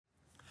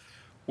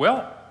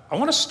Well, I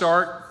want to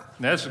start,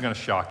 now this is going to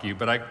shock you,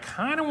 but I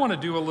kind of want to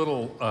do a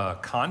little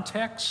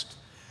context.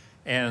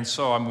 And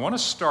so I want to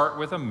start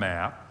with a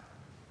map.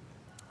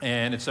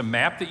 And it's a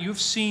map that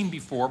you've seen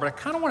before, but I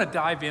kind of want to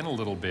dive in a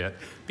little bit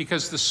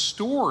because the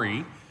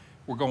story,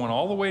 we're going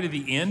all the way to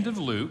the end of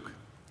Luke.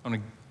 I'm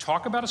going to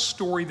talk about a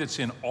story that's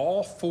in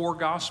all four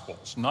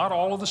Gospels. Not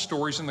all of the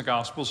stories in the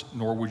Gospels,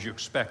 nor would you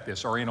expect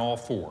this, are in all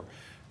four.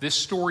 This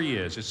story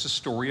it's the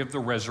story of the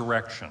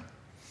resurrection.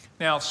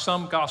 Now,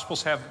 some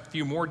Gospels have a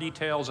few more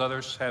details,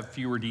 others have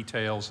fewer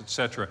details,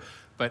 etc.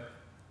 But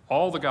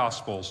all the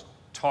Gospels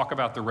talk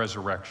about the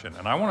resurrection.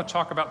 And I want to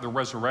talk about the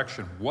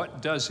resurrection.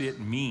 What does it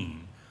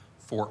mean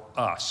for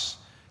us?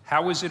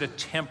 How is it a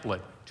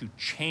template to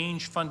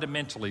change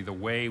fundamentally the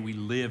way we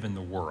live in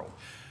the world?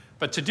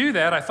 But to do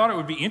that, I thought it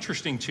would be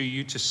interesting to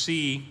you to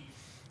see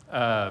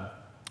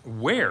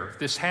where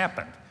this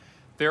happened.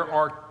 There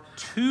are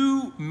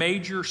two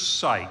major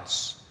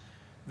sites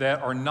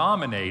that are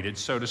nominated,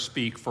 so to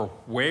speak, for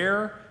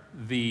where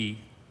the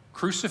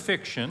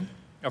crucifixion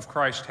of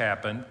Christ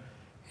happened,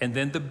 and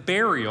then the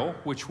burial,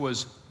 which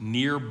was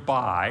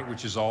nearby,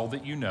 which is all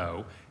that you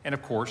know, and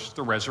of course,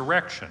 the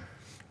resurrection.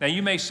 Now,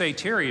 you may say,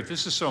 Terry, if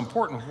this is so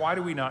important, why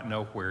do we not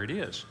know where it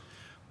is?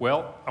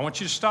 Well, I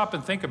want you to stop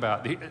and think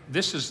about it.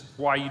 This is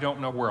why you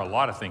don't know where a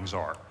lot of things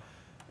are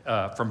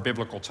from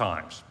biblical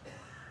times.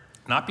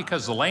 Not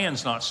because the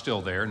land's not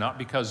still there, not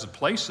because the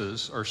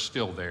places are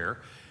still there,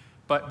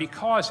 but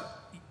because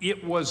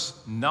it was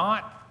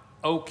not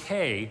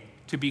okay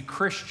to be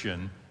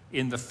Christian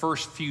in the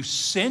first few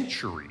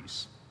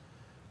centuries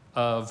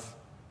of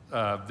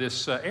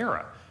this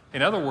era.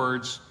 In other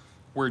words,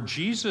 where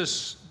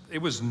Jesus, it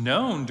was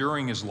known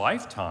during his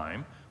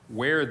lifetime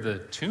where the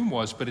tomb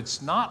was, but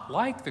it's not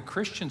like the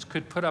Christians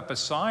could put up a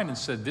sign and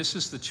said, this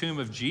is the tomb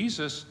of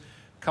Jesus,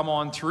 come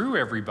on through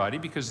everybody,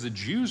 because the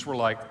Jews were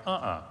like,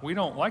 we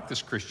don't like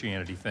this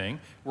Christianity thing.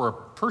 We're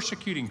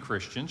persecuting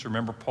Christians.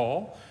 Remember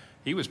Paul?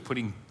 He was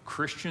putting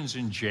Christians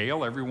in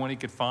jail. Everyone he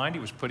could find, he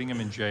was putting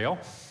them in jail.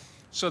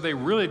 So they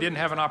really didn't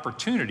have an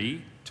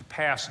opportunity to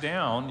pass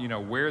down,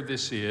 where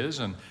this is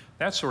and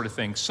that sort of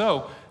thing.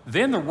 So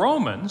then the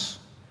Romans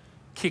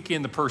kick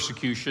in the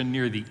persecution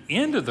near the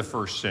end of the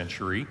first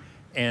century,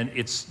 and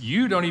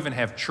you don't even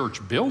have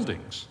church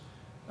buildings,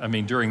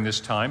 during this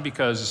time,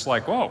 because it's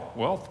like,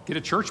 well, get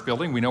a church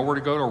building. We know where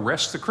to go to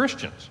arrest the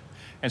Christians.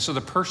 And so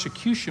the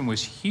persecution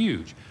was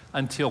huge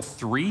until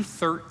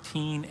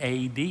 313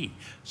 AD.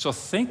 So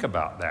think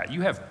about that.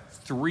 You have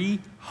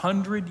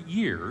 300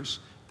 years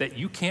that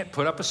you can't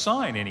put up a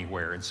sign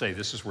anywhere and say,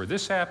 this is where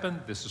this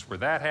happened, this is where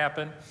that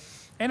happened.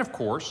 And of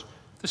course,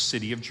 the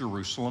city of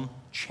Jerusalem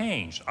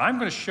changed. I'm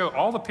going to show,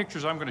 all the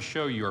pictures I'm going to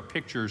show you are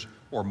pictures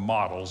or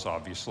models,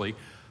 obviously,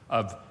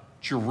 of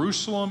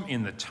Jerusalem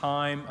in the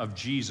time of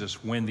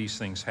Jesus when these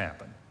things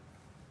happened.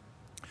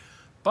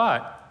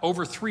 But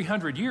over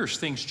 300 years,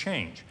 things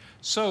change.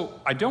 So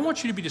I don't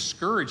want you to be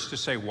discouraged to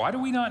say, why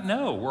do we not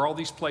know where all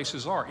these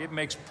places are? It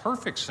makes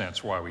perfect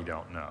sense why we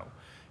don't know,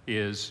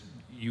 is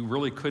you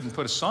really couldn't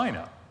put a sign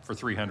up for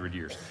 300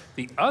 years.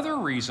 The other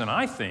reason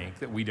I think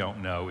that we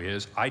don't know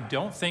is I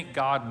don't think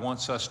God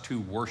wants us to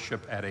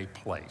worship at a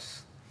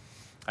place.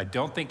 I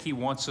don't think he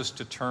wants us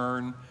to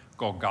turn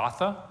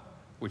Golgotha,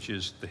 which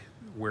is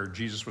where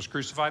Jesus was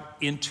crucified,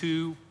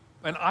 into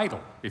an idol,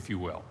 if you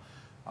will.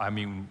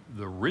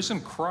 The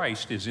risen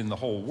Christ is in the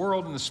whole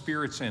world and the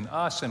Spirit's in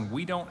us, and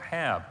we don't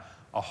have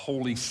a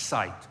holy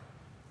site.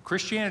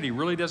 Christianity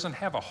really doesn't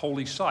have a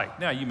holy site.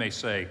 Now, you may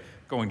say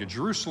going to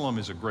Jerusalem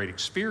is a great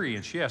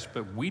experience, yes,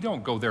 but we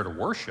don't go there to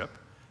worship.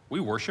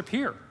 We worship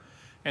here.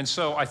 And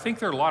so I think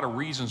there are a lot of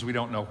reasons we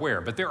don't know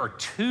where, but there are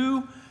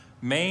two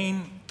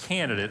main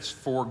candidates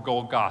for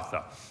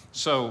Golgotha.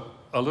 So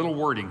a little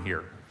wording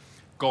here.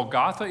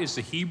 Golgotha is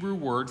the Hebrew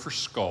word for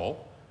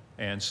skull.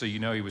 And so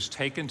he was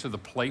taken to the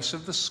place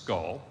of the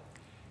skull.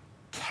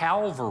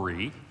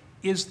 Calvary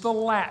is the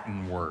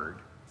Latin word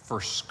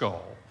for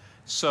skull.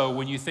 So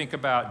when you think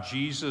about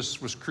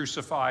Jesus was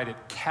crucified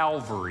at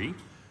Calvary,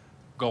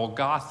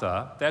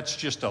 Golgotha, that's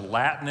just a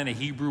Latin and a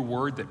Hebrew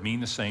word that mean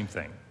the same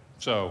thing.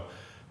 So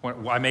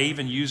I may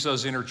even use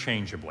those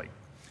interchangeably.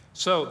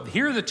 So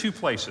here are the two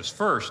places.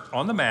 First,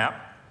 on the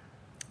map,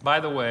 by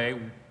the way,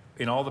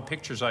 in all the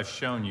pictures I've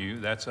shown you,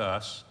 that's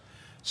us,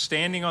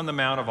 standing on the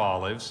Mount of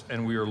Olives,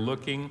 and we are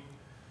looking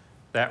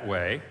that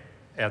way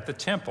at the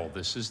temple.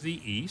 This is the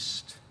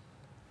east,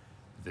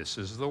 this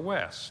is the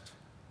west.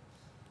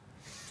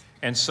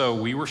 And so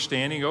we were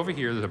standing over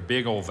here, there's a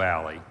big old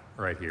valley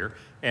right here,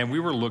 and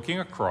we were looking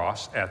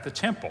across at the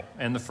temple.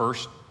 And the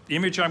first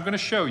image I'm going to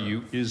show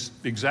you is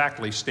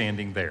exactly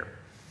standing there.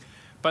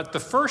 But the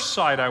first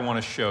side I want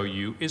to show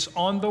you is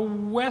on the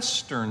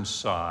western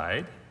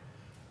side,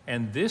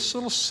 and this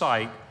little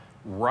site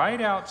right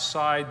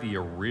outside the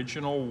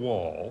original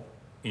wall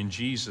in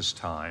Jesus'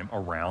 time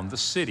around the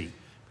city.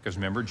 Because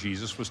remember,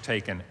 Jesus was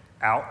taken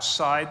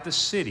outside the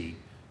city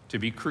to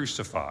be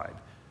crucified,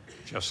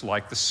 just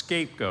like the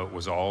scapegoat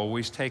was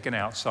always taken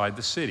outside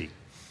the city.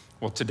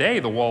 Well, today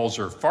the walls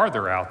are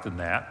farther out than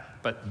that,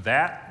 But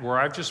that, where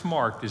I've just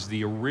marked, is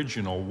the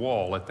original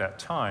wall at that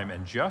time,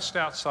 and just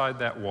outside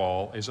that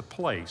wall is a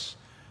place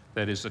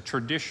that is a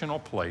traditional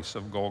place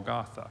of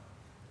Golgotha.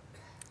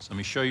 So let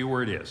me show you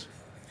where it is.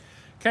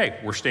 Okay,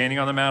 we're standing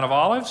on the Mount of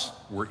Olives,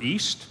 we're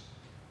east,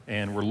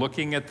 and we're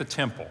looking at the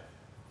temple.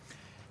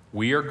 I'm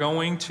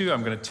going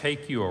to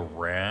take you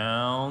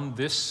around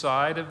this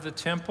side of the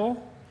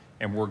temple,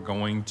 and we're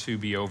going to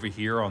be over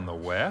here on the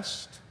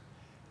west,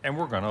 and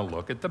we're going to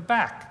look at the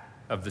back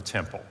of the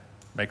temple.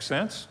 Make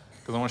sense?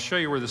 Because I want to show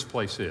you where this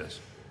place is.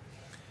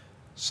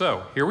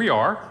 So here we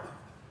are,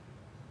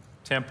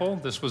 temple.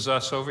 This was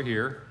us over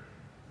here.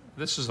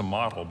 This is a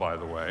model, by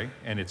the way,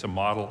 and it's a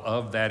model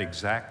of that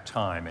exact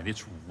time, and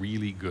it's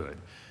really good,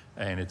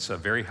 and it's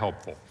very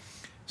helpful.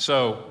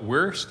 So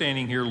we're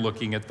standing here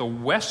looking at the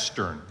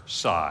western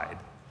side.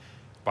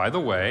 By the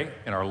way,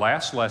 in our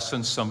last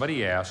lesson,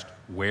 somebody asked,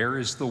 where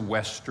is the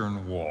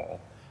western wall?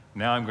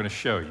 Now I'm going to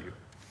show you.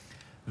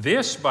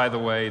 This, by the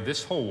way,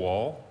 this whole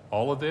wall,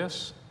 all of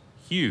this,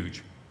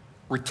 huge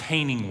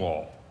retaining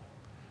wall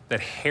that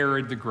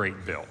Herod the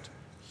Great built.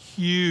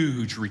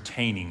 Huge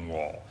retaining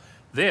wall.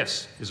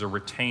 This is a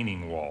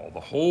retaining wall, the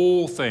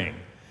whole thing,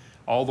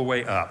 all the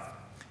way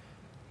up.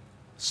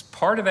 It's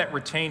part of that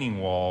retaining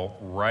wall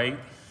right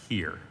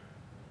here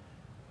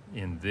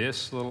in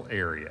this little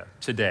area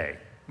today.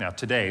 Now,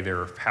 today there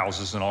are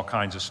houses and all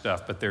kinds of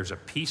stuff, but there's a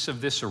piece of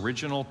this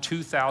original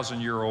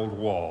 2,000-year-old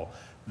wall.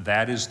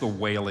 That is the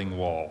Wailing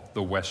Wall,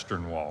 the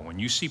Western Wall. When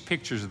you see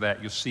pictures of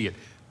that, you'll see it.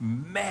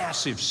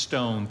 Massive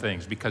stone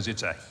things, because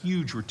it's a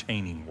huge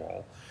retaining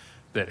wall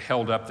that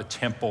held up the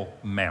Temple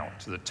Mount,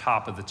 to the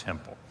top of the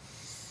temple.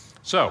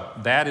 So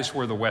that is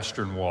where the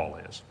Western Wall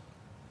is.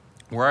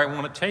 Where I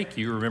want to take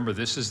you, remember,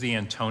 this is the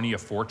Antonia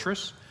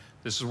Fortress.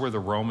 This is where the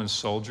Roman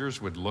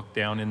soldiers would look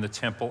down in the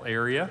temple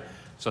area.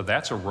 So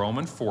that's a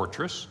Roman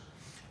fortress.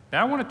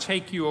 Now I want to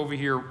take you over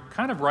here,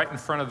 kind of right in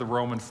front of the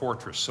Roman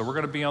fortress. So we're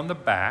going to be on the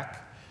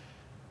back,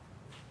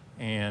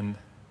 and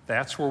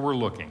that's where we're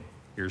looking.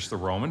 Here's the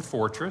Roman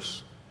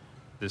fortress.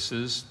 This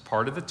is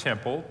part of the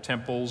temple.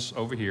 Temple's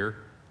over here,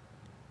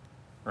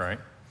 right?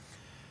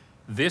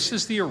 This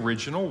is the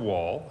original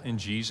wall in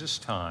Jesus'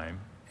 time.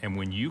 And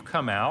when you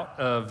come out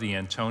of the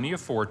Antonia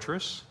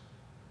Fortress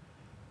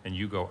and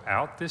you go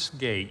out this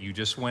gate, you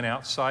just went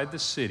outside the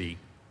city,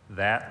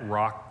 that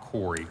rock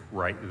quarry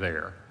right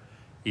there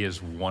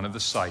is one of the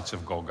sites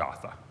of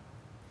Golgotha.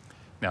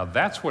 Now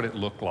that's what it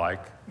looked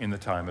like in the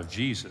time of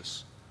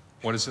Jesus.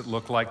 What does it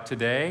look like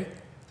today?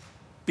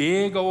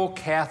 Big old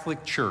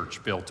Catholic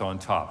church built on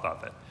top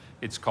of it.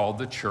 It's called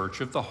the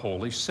Church of the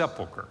Holy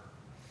Sepulchre.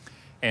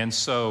 And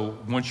so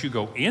once you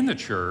go in the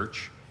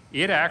church,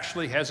 it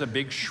actually has a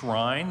big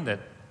shrine that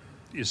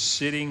is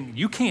sitting,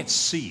 you can't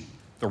see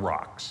the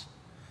rocks.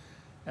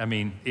 I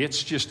mean,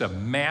 it's just a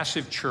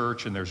massive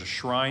church, and there's a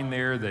shrine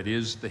there that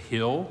is the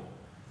hill,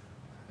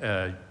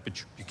 but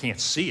you can't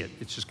see it.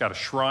 It's just got a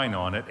shrine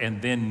on it.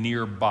 And then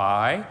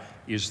nearby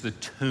is the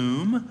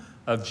tomb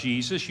of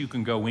Jesus. You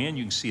can go in,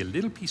 you can see a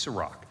little piece of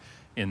rock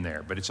in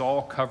there, but it's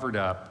all covered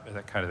up,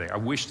 that kind of thing. I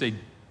wish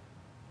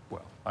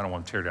I don't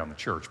want to tear down the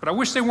church, but I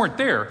wish they weren't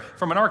there.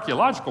 From an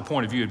archaeological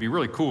point of view, it'd be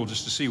really cool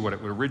just to see what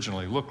it would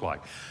originally look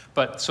like.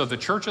 But so the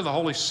Church of the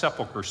Holy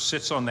Sepulchre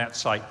sits on that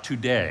site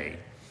today,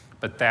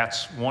 but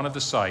that's one of the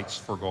sites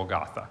for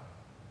Golgotha.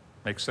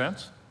 Make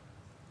sense?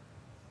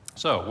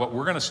 So what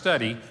we're going to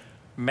study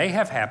may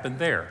have happened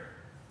there.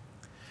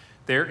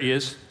 There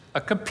is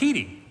a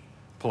competing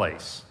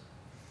place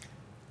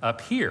up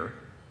here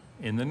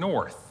in the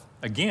north.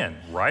 Again,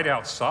 right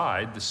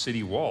outside the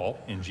city wall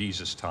in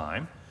Jesus'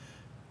 time.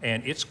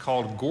 And it's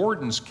called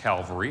Gordon's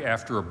Calvary,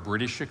 after a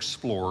British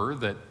explorer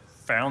that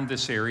found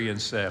this area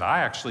and said, I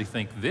actually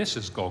think this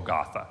is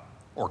Golgotha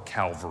or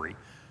Calvary.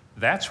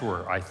 That's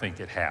where I think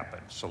it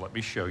happened. So let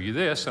me show you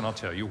this, and I'll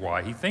tell you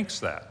why he thinks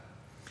that.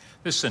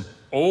 This is an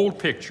old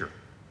picture.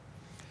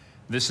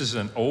 This is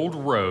an old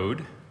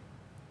road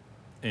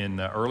in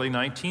the early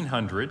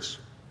 1900s.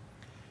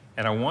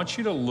 And I want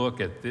you to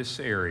look at this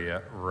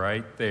area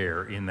right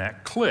there in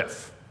that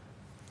cliff.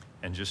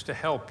 And just to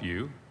help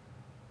you,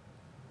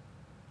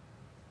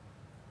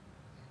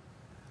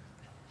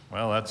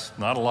 well, that's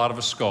not a lot of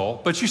a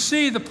skull, but you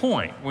see the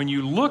point. When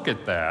you look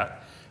at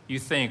that, you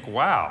think,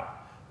 wow,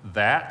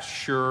 that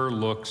sure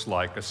looks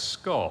like a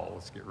skull.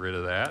 Let's get rid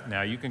of that.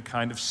 Now you can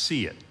kind of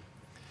see it.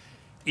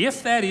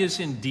 If that is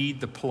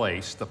indeed the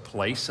place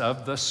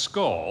of the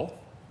skull,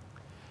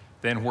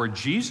 then where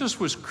Jesus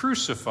was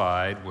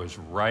crucified was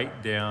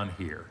right down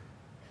here.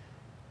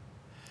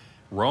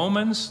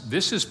 Romans,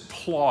 this is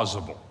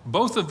plausible.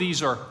 Both of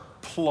these are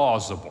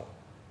plausible,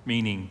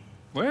 meaning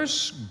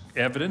there's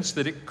evidence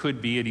that it could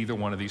be at either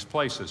one of these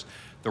places.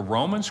 The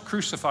Romans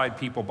crucified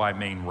people by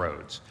main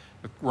roads.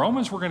 The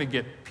Romans were going to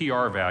get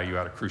PR value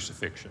out of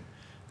crucifixion.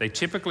 They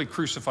typically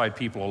crucified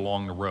people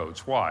along the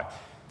roads. Why?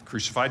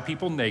 Crucified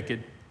people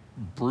naked,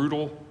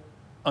 brutal,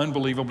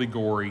 unbelievably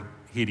gory,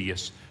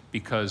 hideous,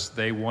 because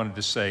they wanted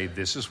to say,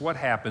 this is what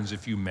happens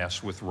if you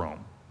mess with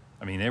Rome.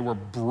 I mean, they were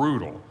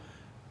brutal,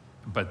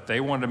 but they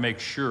wanted to make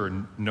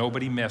sure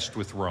nobody messed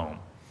with Rome.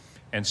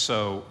 And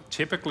so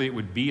typically it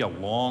would be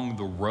along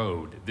the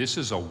road. This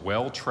is a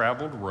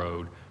well-traveled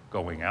road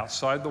going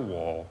outside the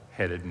wall,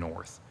 headed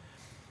north.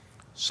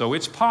 So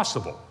it's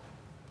possible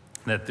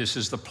that this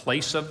is the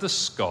place of the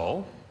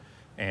skull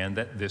and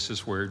that this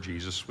is where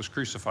Jesus was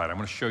crucified. I'm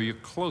going to show you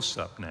a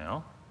close-up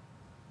now.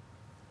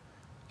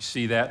 You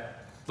see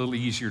that? A little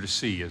easier to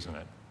see, isn't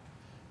it?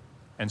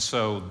 And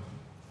so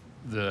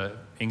the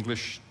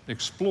English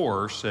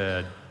explorer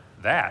said,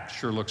 that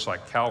sure looks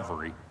like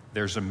Calvary.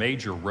 There's a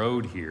major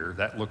road here.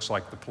 That looks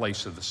like the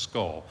place of the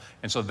skull.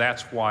 And so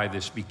that's why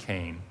this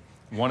became,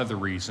 one of the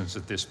reasons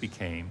that this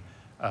became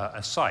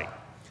a site.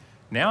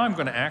 Now I'm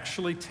going to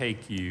actually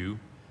take you,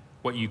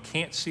 what you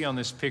can't see on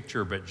this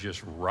picture, but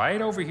just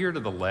right over here to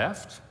the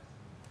left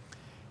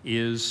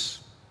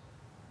is,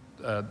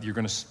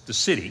 the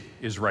city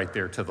is right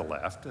there to the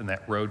left, and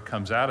that road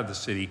comes out of the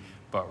city,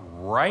 but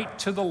right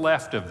to the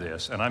left of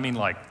this, and I mean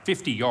like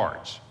 50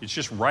 yards, it's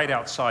just right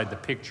outside the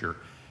picture,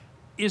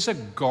 is a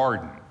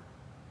garden.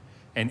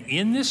 And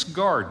in this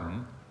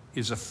garden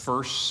is a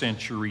first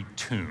century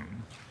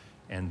tomb.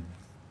 And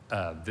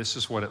this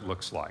is what it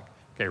looks like.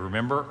 Okay,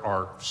 remember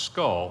our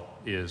skull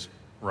is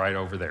right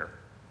over there.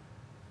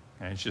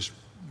 And it's just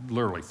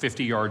literally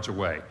 50 yards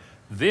away.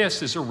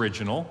 This is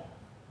original,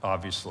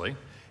 obviously,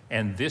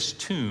 and this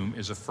tomb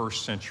is a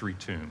first century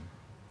tomb.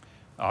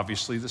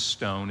 Obviously the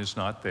stone is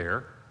not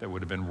there. That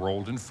would have been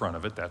rolled in front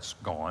of it. That's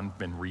gone,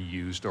 been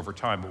reused over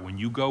time. But when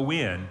you go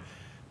in,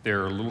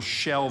 there are little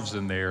shelves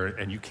in there,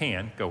 and you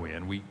can go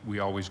in. We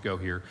always go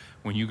here.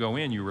 When you go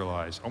in, you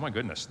realize, oh my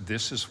goodness,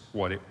 this is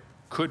what it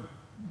could,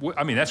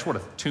 I mean, that's what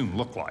a tomb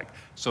looked like.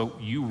 So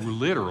you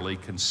literally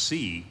can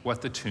see what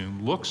the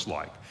tomb looks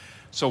like.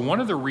 So one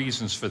of the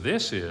reasons for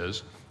this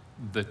is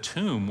the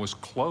tomb was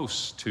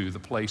close to the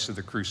place of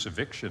the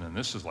crucifixion, and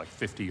this is like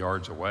 50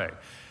 yards away.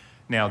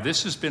 Now,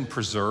 this has been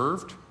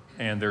preserved,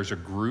 and there's a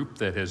group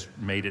that has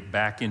made it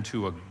back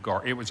into a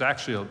garden. It was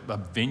actually a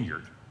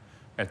vineyard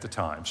at the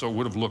time, so it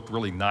would have looked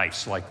really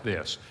nice like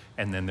this.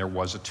 And then there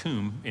was a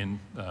tomb in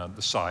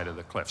the side of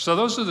the cliff. So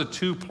those are the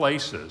two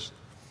places.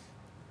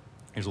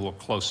 Here's a little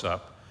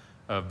close-up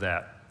of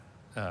that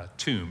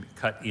tomb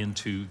cut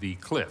into the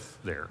cliff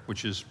there,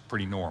 which is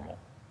pretty normal.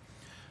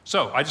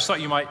 So I just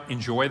thought you might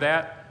enjoy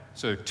that.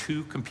 So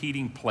two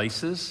competing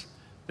places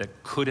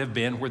that could have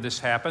been where this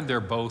happened. They're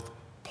both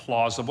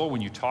plausible. When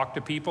you talk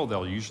to people,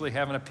 they'll usually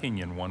have an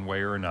opinion one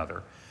way or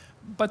another.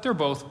 But they're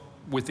both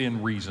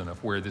within reason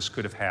of where this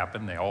could have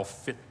happened. They all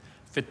fit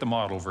the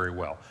model very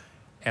well.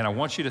 And I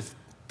want you to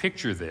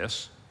picture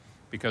this,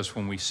 because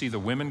when we see the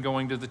women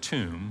going to the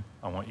tomb,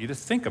 I want you to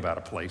think about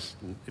a place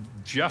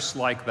just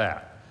like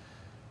that.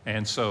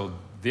 And so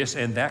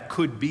that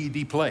could be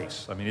the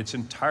place. I mean, it's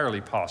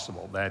entirely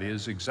possible. That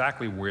is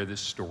exactly where this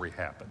story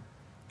happened.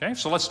 Okay,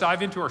 so let's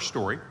dive into our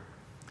story.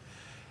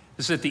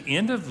 This is at the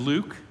end of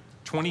Luke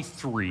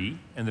 23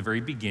 and the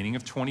very beginning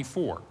of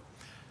 24.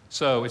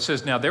 So it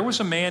says, now there was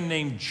a man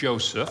named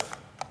Joseph.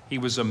 He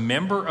was a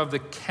member of the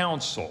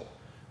council.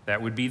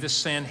 That would be the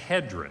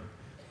Sanhedrin.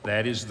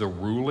 That is the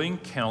ruling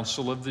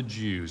council of the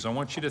Jews. I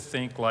want you to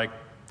think like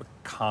a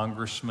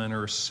congressman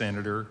or a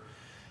senator.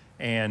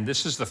 And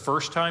this is the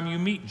first time you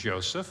meet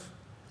Joseph,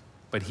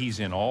 but he's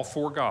in all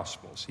four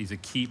Gospels. He's a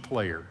key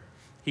player.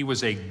 He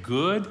was a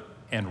good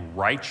and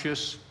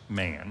righteous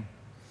man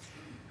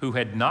who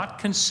had not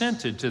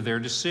consented to their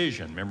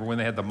decision. Remember when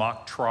they had the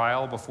mock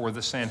trial before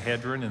the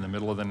Sanhedrin in the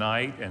middle of the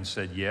night and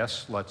said,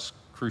 yes, let's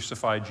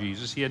crucify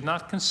Jesus? He had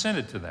not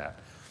consented to that.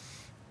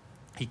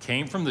 He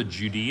came from the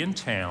Judean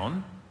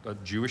town, a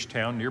Jewish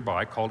town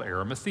nearby called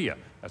Arimathea.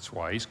 That's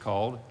why he's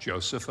called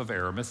Joseph of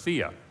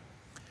Arimathea.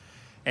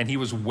 And he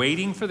was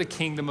waiting for the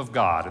kingdom of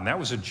God. And that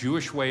was a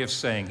Jewish way of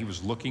saying he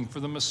was looking for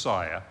the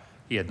Messiah.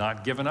 He had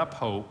not given up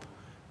hope.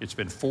 It's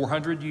been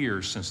 400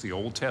 years since the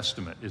Old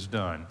Testament is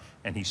done,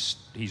 and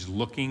he's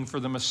looking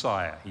for the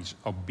Messiah. He's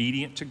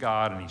obedient to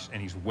God,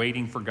 and he's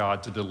waiting for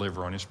God to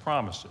deliver on his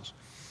promises.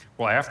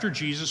 Well, after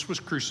Jesus was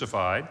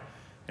crucified,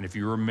 and if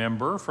you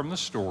remember from the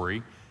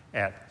story,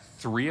 at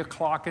 3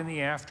 o'clock in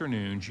the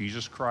afternoon,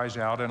 Jesus cries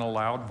out in a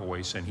loud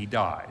voice, and he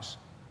dies.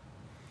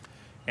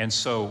 And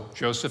so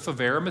Joseph of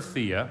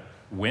Arimathea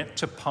went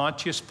to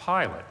Pontius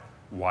Pilate.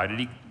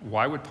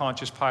 Why would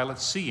Pontius Pilate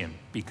see him?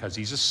 Because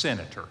he's a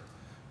senator.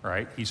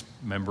 Right? He's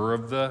a member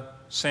of the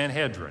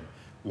Sanhedrin.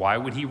 Why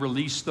would he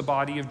release the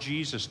body of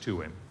Jesus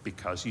to him?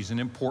 Because he's an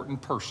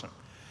important person.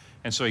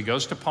 And so he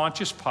goes to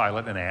Pontius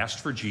Pilate and asked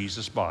for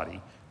Jesus'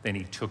 body. Then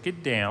he took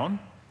it down,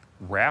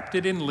 wrapped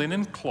it in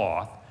linen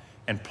cloth,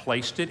 and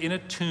placed it in a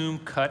tomb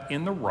cut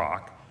in the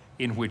rock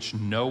in which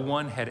no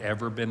one had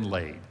ever been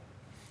laid.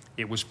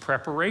 It was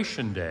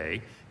preparation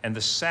day, and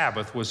the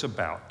Sabbath was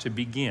about to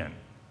begin.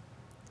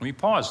 Let me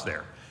pause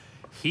there.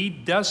 He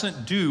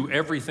doesn't do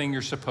everything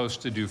you're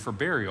supposed to do for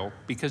burial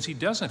because he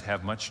doesn't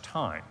have much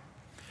time.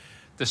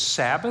 The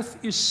Sabbath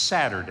is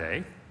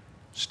Saturday,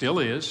 still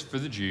is for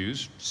the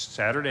Jews.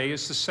 Saturday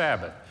is the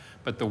Sabbath.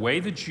 But the way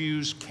the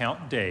Jews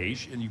count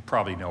days, and you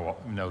probably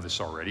know this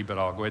already, but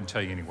I'll go ahead and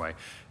tell you anyway.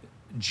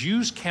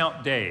 Jews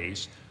count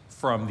days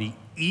from the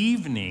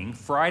evening,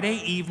 Friday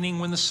evening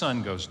when the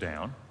sun goes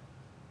down,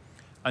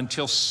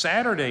 until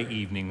Saturday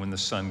evening when the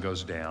sun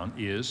goes down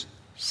is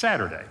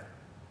Saturday.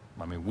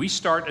 I mean, we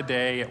start a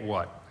day at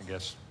what? I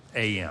guess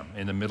a.m.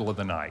 in the middle of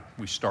the night.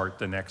 We start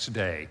the next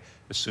day.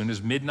 As soon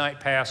as midnight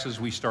passes,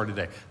 we start a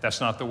day.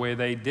 That's not the way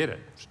they did it.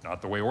 It's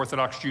not the way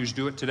Orthodox Jews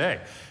do it today.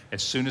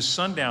 As soon as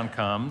sundown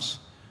comes,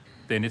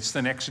 then it's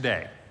the next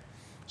day.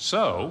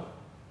 So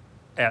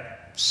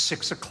at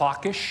 6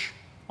 o'clock-ish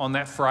on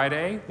that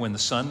Friday, when the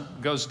sun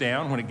goes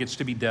down, when it gets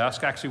to be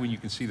dusk, actually when you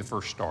can see the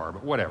first star,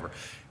 but whatever.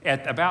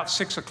 At about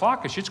 6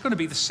 o'clock-ish, it's going to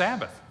be the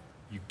Sabbath.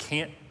 You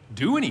can't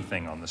do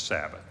anything on the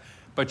Sabbath.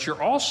 But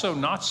you're also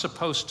not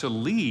supposed to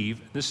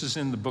leave, this is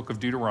in the book of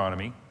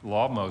Deuteronomy, the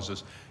law of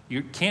Moses,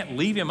 you can't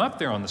leave him up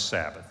there on the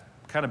Sabbath.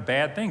 Kind of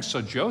bad thing.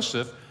 So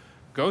Joseph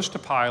goes to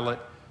Pilate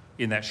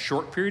in that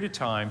short period of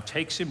time,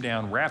 takes him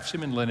down, wraps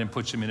him in linen,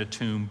 puts him in a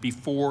tomb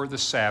before the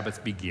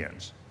Sabbath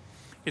begins.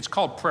 It's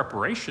called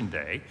Preparation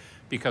Day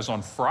because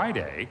on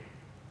Friday,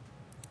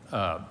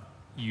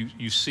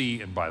 you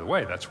see, and by the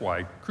way, that's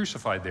why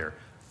crucified there,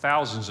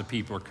 thousands of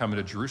people are coming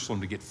to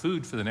Jerusalem to get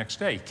food for the next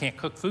day. You can't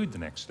cook food the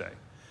next day.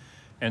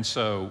 And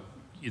so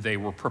they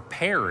were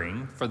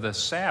preparing for the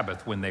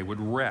Sabbath when they would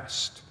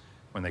rest.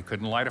 When they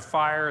couldn't light a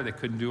fire, they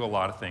couldn't do a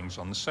lot of things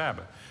on the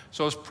Sabbath.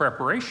 So it was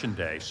preparation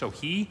day. So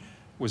he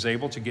was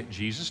able to get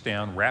Jesus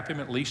down, wrap him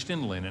at least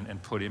in linen,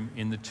 and put him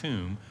in the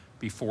tomb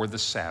before the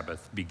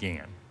Sabbath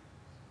began.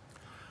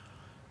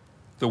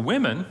 The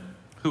women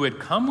who had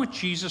come with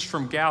Jesus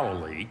from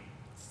Galilee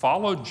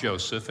followed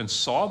Joseph and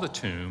saw the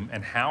tomb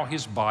and how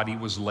his body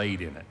was laid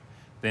in it.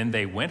 Then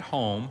they went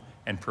home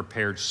and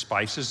prepared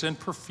spices and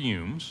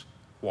perfumes.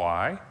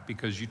 Why?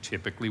 Because you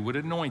typically would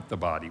anoint the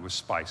body with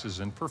spices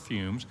and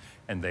perfumes,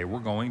 and they were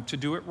going to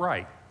do it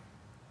right.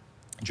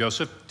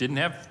 Joseph didn't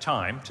have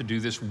time to do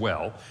this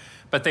well,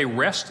 but they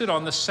rested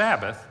on the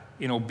Sabbath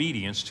in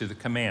obedience to the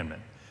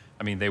commandment.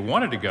 I mean, they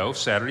wanted to go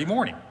Saturday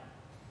morning,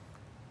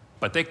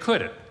 but they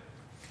couldn't.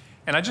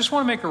 And I just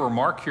want to make a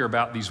remark here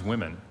about these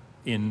women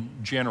in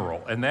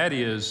general, and that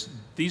is,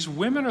 these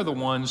women are the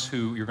ones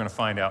who you're going to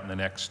find out in the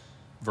next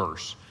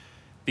verse.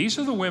 These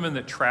are the women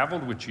that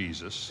traveled with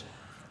Jesus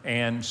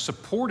and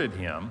supported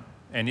him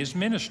and his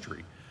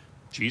ministry.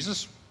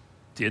 Jesus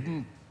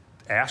didn't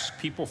ask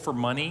people for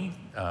money.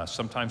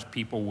 Sometimes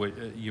people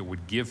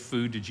would give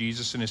food to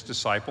Jesus and his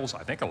disciples.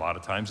 I think a lot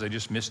of times they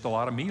just missed a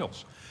lot of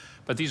meals.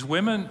 But these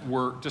women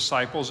were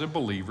disciples and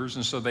believers,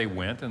 and so they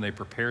went and they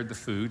prepared the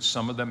food.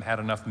 Some of them had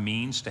enough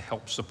means to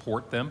help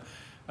support them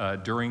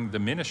during the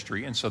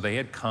ministry, and so they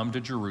had come to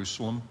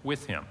Jerusalem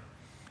with him.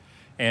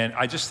 And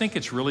I just think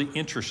it's really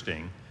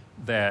interesting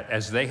that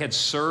as they had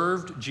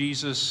served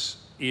Jesus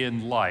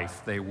in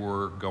life, they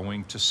were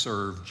going to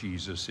serve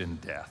Jesus in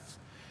death.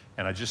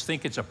 And I just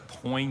think it's a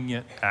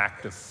poignant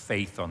act of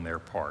faith on their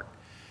part.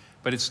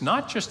 But it's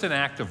not just an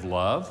act of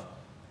love.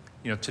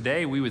 You know,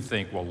 today we would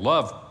think, well,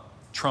 love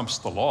trumps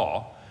the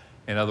law.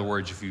 In other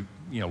words, if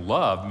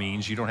love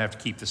means you don't have to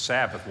keep the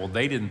Sabbath. Well,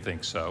 they didn't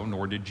think so,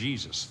 nor did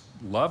Jesus.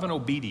 Love and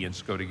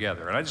obedience go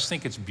together. And I just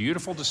think it's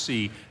beautiful to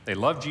see they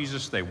love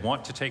Jesus, they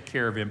want to take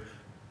care of him,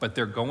 but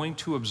they're going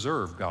to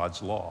observe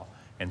God's law.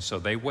 And so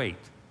they wait.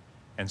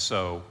 And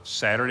so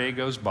Saturday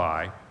goes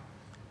by,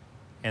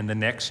 and the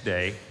next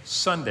day,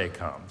 Sunday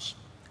comes.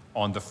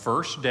 On the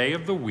first day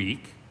of the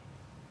week,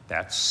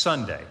 that's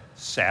Sunday.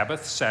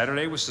 Sabbath,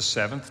 Saturday was the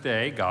seventh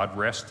day. God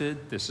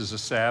rested. This is a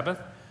Sabbath.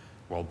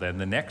 Well, then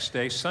the next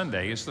day,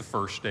 Sunday, is the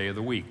first day of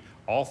the week.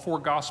 All four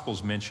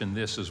Gospels mention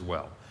this as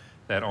well,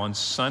 that on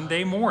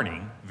Sunday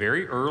morning,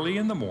 very early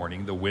in the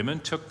morning, the women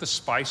took the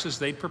spices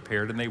they'd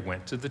prepared and they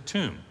went to the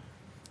tomb.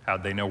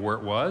 How'd they know where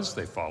it was?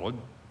 They followed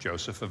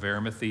Joseph of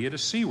Arimathea to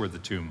see where the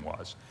tomb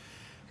was.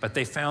 But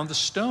they found the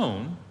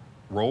stone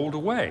rolled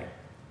away.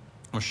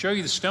 I'll show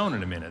you the stone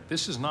in a minute.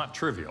 This is not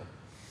trivial.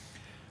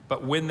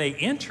 But when they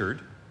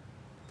entered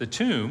the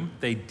tomb,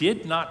 they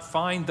did not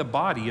find the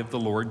body of the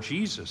Lord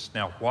Jesus.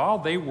 Now, while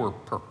they were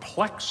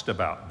perplexed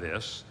about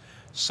this,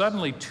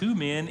 suddenly two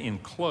men in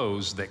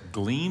clothes that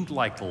gleamed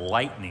like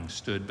lightning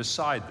stood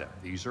beside them.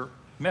 These are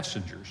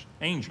messengers,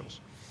 angels.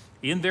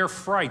 In their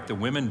fright, the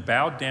women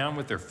bowed down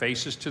with their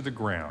faces to the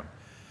ground.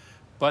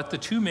 But the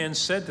two men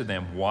said to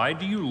them, "Why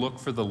do you look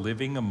for the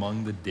living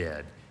among the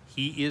dead?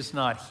 He is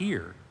not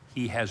here.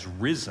 He has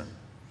risen.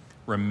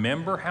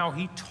 Remember how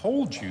he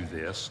told you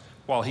this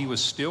while he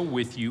was still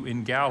with you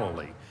in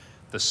Galilee.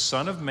 The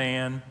Son of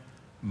Man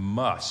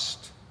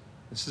must,"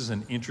 this is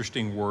an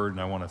interesting word,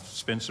 and I want to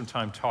spend some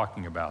time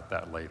talking about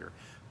that later,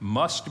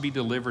 "must be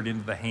delivered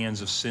into the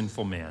hands of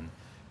sinful men,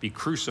 be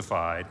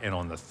crucified, and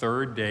on the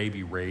third day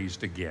be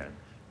raised again."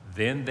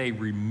 Then they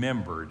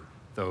remembered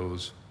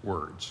those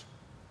words.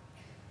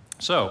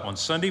 So on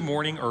Sunday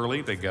morning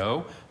early, they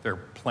go. They're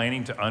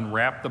planning to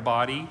unwrap the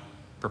body,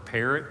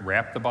 prepare it,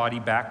 wrap the body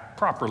back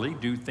properly,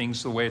 do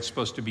things the way it's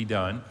supposed to be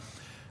done.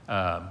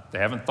 They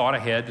haven't thought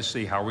ahead to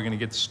see how we're going to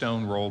get the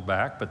stone rolled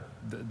back, but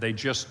they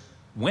just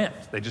went.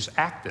 They just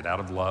acted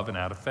out of love and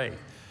out of faith.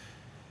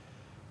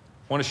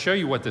 want to show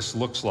you what this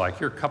looks like.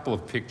 Here are a couple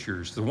of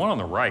pictures. The one on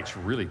the right is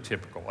really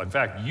typical. In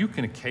fact, you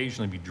can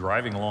occasionally be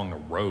driving along the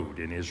road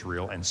in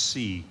Israel and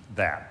see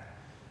that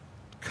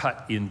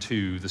cut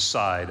into the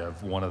side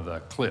of one of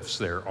the cliffs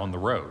there on the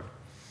road.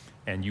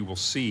 And you will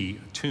see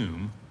a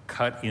tomb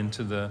cut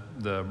into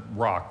the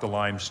rock, the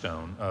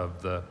limestone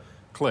of the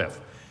cliff.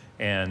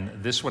 And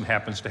this one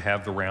happens to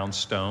have the round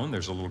stone.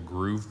 There's a little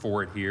groove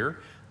for it here.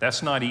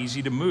 That's not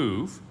easy to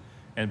move,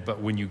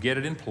 but when you get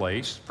it in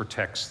place,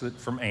 protects it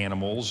from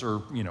animals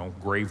or,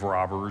 grave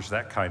robbers,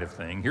 that kind of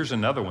thing. Here's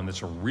another one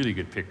that's a really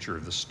good picture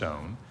of the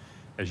stone,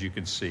 as you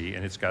can see,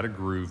 and it's got a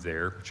groove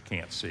there, which you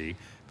can't see,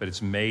 but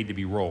it's made to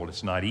be rolled.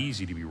 It's not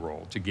easy to be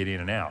rolled, to get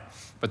in and out.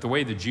 But the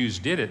way the Jews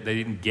did it, they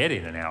didn't get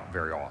in and out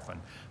very often.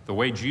 The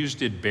way Jews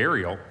did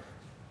burial,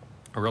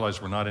 I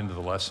realize we're not into the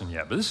lesson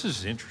yet, but this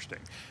is interesting.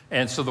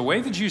 And so the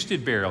way the Jews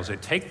did burials,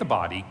 they'd take the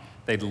body,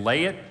 they'd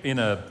lay it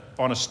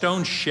on a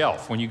stone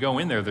shelf. When you go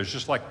in there, there's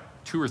just like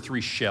 2 or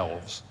 3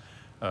 shelves,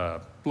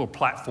 little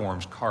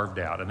platforms carved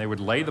out, and they would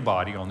lay the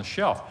body on the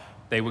shelf.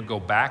 They would go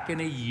back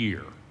in a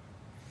year,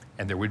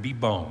 and there would be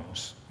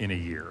bones in a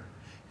year.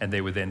 And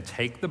they would then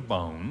take the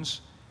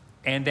bones,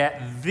 and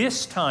at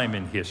this time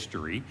in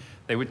history,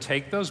 they would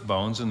take those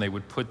bones and they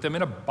would put them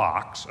in a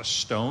box, a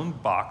stone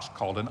box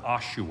called an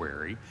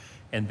ossuary,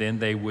 and then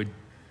they would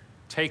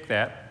take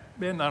that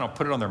and,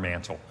 put it on their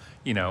mantle,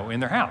 in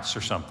their house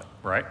or something,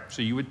 right?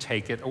 So you would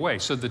take it away.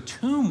 So the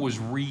tomb was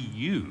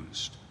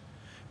reused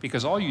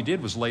because all you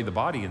did was lay the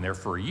body in there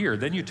for a year.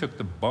 Then you took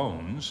the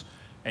bones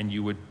and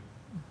you would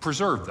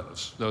preserve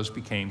those. Those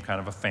became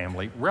kind of a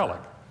family relic.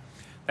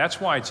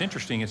 That's why it's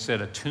interesting. It said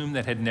a tomb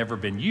that had never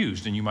been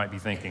used. And you might be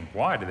thinking,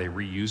 why do they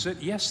reuse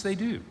it? Yes, they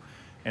do.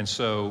 And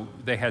so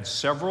they had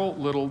several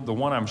the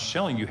one I'm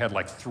showing you had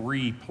like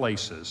 3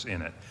 places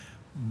in it.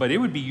 But it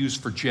would be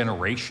used for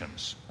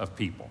generations of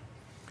people.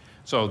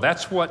 So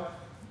that's what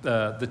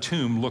the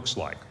tomb looks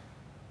like.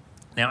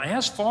 Now,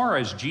 as far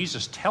as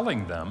Jesus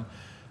telling them,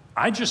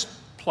 I just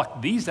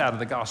plucked these out of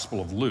the Gospel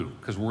of Luke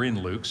because we're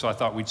in Luke, so I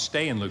thought we'd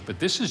stay in Luke. But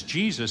this is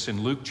Jesus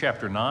in Luke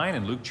chapter 9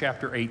 and Luke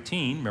chapter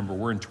 18, remember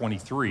we're in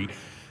 23,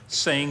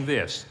 saying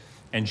this,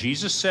 "And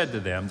Jesus said to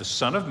them, the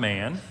Son of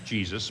Man,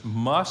 Jesus,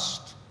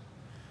 must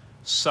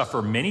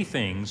suffer many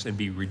things and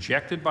be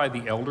rejected by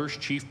the elders,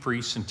 chief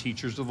priests, and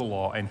teachers of the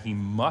law, and he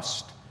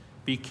must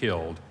be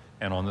killed,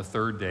 and on the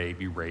 3rd day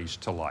be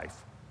raised to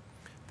life."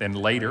 Then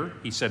later,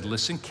 he said,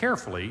 "Listen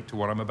carefully to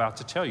what I'm about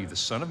to tell you. The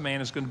Son of Man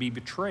is going to be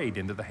betrayed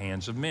into the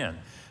hands of men."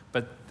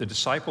 But the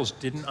disciples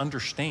didn't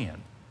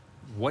understand.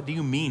 What do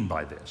you mean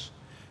by this?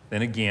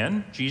 Then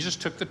again, Jesus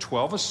took the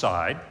 12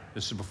 aside.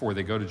 This is before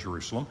they go to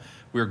Jerusalem.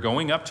 "We're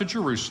going up to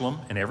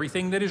Jerusalem, and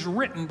everything that is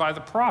written by the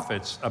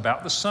prophets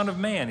about the Son of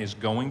Man is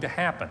going to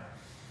happen.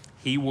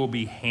 He will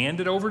be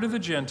handed over to the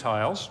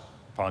Gentiles,"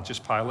 Pontius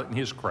Pilate and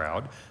his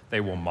crowd. "They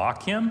will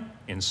mock him,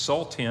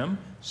 insult him,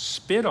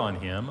 spit on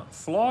him,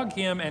 flog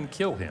him, and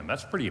kill him."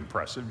 That's pretty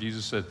impressive.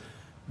 Jesus said,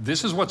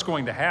 this is what's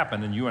going to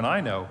happen, and you and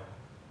I know,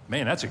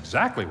 man, that's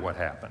exactly what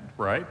happened,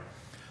 right?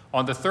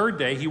 "On the 3rd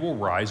day, he will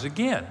rise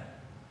again."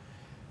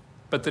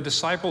 But the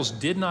disciples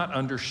did not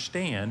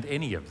understand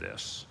any of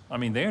this. I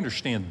mean, they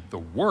understand the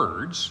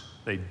words.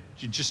 It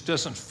just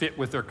doesn't fit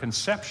with their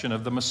conception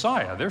of the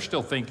Messiah. They're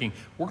still thinking,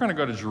 we're going to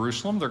go to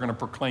Jerusalem. They're going to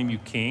proclaim you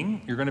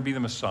king. You're going to be the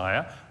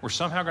Messiah. We're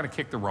somehow going to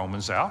kick the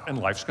Romans out, and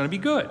life's going to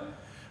be good,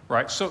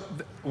 right? So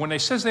when they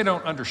says they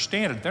don't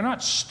understand it, they're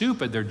not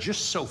stupid. They're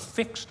just so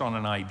fixed on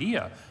an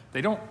idea.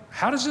 They don't,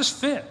 how does this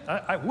fit?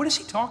 What is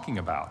he talking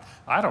about?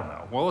 I don't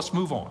know. Well, let's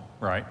move on,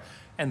 right?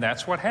 And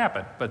that's what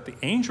happened. But the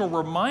angel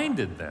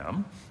reminded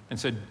them and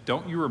said,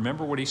 don't you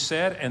remember what he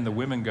said? And the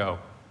women go,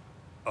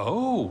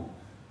 oh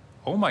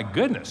my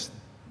goodness.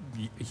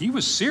 He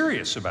was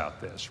serious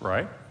about this,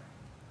 right?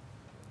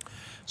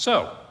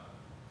 So,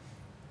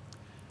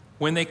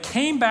 when they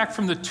came back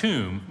from the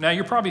tomb, now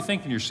you're probably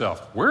thinking to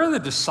yourself, where are the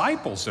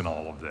disciples in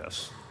all of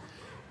this?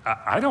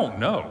 I don't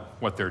know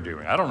what they're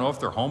doing. I don't know if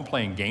they're home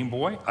playing Game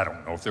Boy. I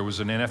don't know if there was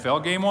an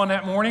NFL game on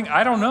that morning.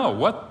 I don't know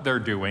what they're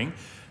doing.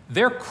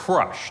 They're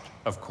crushed,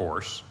 of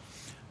course.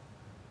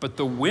 But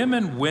the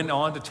women went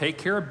on to take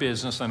care of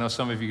business. I know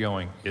some of you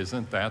going,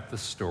 isn't that the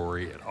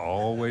story? It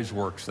always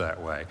works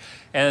that way.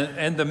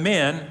 And the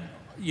men,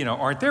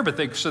 aren't there.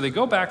 But so they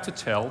go back to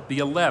tell the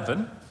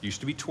 11, used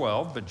to be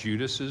 12, but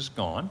Judas is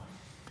gone.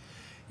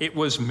 It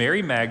was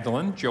Mary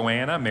Magdalene,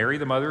 Joanna, Mary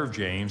the mother of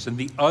James, and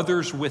the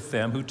others with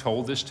them who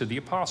told this to the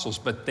apostles.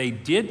 But they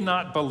did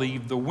not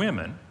believe the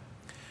women.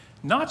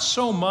 Not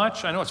so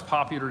much, I know it's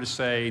popular to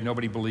say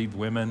nobody believed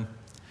women.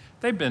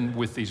 They've been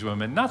with these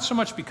women, not so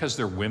much because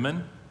they're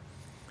women,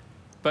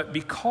 but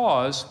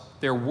because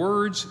their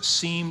words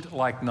seemed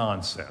like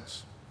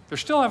nonsense. They're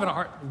still having a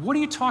hard, what are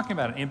you talking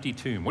about, an empty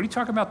tomb? What are you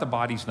talking about, the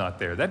body's not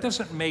there? That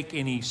doesn't make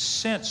any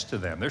sense to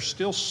them. They're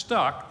still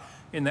stuck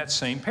in that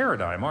same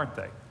paradigm, aren't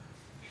they?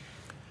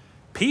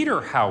 Peter,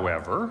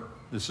 however,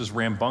 this is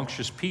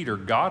rambunctious Peter,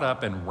 got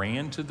up and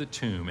ran to the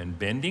tomb, and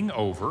bending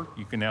over,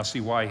 you can now see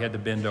why he had to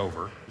bend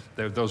over.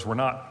 Those were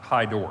not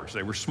high doors.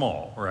 They were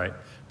small, right?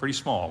 Pretty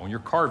small. When you're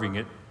carving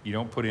it, you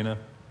don't put in a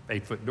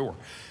 8-foot door.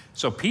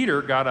 So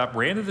Peter got up,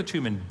 ran to the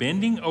tomb, and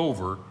bending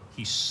over,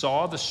 he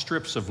saw the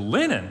strips of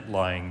linen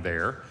lying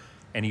there,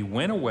 and he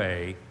went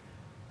away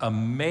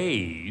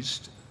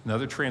amazed.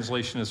 Another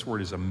translation of this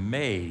word is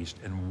amazed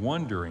and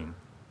wondering,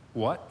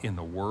 what in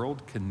the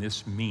world can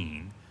this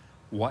mean?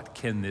 What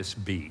can this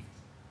be?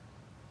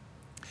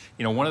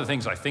 You know, one of the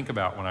things I think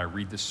about when I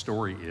read this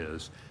story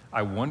is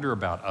I wonder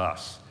about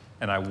us,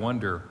 and I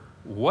wonder,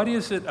 what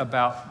is it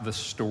about the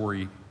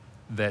story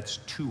that's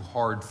too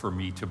hard for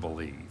me to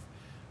believe?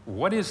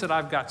 What is it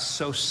I've got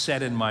so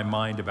set in my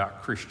mind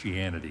about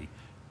Christianity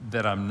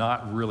that I'm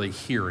not really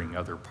hearing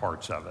other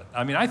parts of it?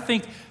 I mean, I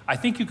think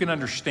you can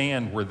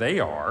understand where they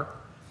are,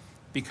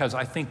 because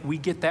I think we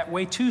get that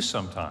way too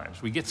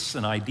sometimes. We get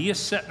an idea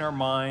set in our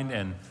mind,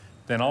 and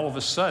then all of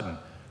a sudden,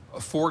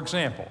 for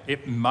example,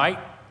 it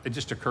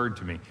just occurred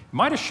to me, it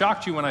might have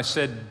shocked you when I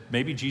said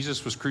maybe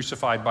Jesus was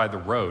crucified by the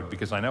road,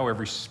 because I know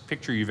every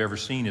picture you've ever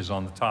seen is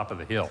on the top of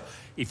the hill.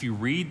 If you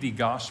read the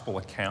gospel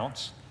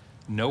accounts,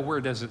 nowhere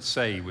does it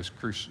say he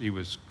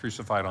was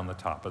crucified on the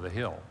top of the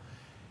hill.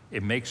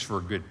 It makes for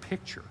a good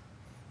picture.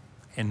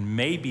 And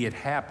maybe it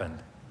happened,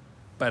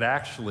 but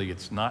actually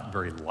it's not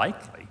very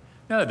likely.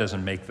 Now, that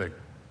doesn't make the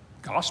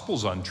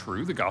Gospels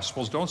untrue. The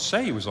Gospels don't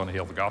say he was on a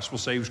hill. The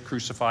Gospels say he was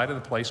crucified at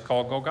a place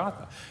called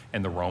Golgotha.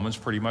 And the Romans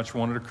pretty much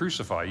wanted to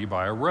crucify you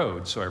by a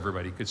road so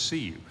everybody could see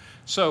you.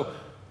 So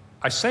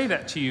I say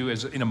that to you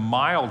as in a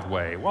mild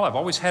way. Well, I've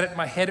always had it in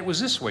my head it was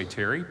this way,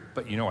 Terry.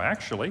 But, you know,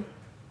 actually,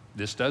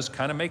 this does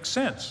kind of make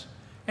sense.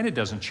 And it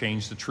doesn't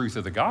change the truth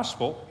of the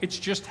gospel. It's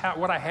just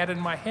what I had in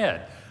my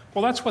head.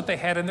 Well, that's what they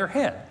had in their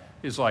head.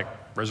 Is like,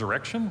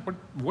 resurrection?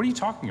 What are you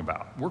talking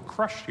about? We're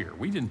crushed here.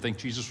 We didn't think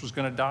Jesus was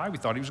going to die. We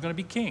thought he was going to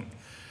be king.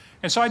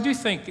 And so I do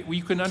think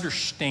you can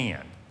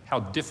understand how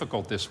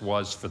difficult this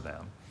was for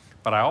them.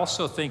 But I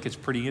also think it's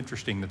pretty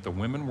interesting that the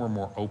women were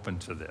more open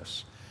to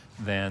this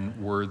than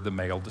were the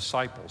male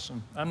disciples.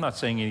 And I'm not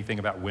saying anything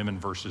about women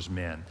versus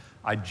men.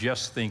 I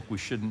just think we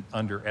shouldn't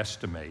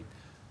underestimate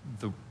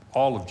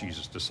all of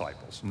Jesus'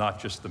 disciples, not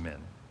just the men.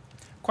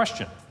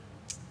 Question?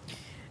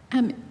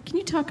 Can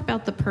you talk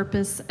about the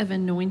purpose of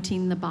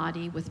anointing the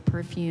body with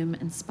perfume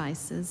and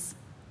spices?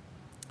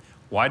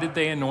 Why did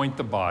they anoint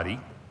the body?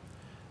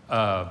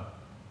 Well,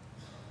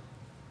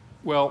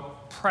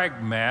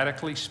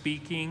 pragmatically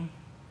speaking,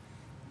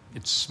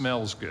 it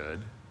smells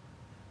good,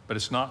 but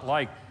it's not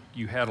like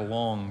you had a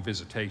long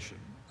visitation.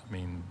 I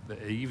mean,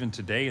 even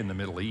today in the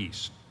Middle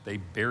East, they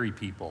bury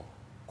people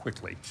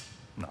quickly.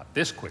 Not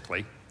this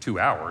quickly,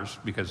 2 hours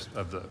because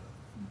of the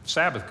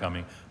Sabbath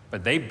coming,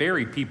 but they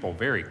bury people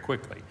very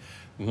quickly.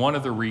 One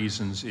of the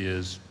reasons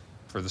is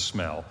for the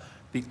smell.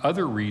 The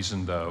other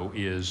reason, though,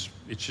 is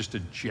it's just a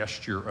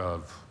gesture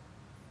of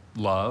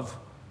love,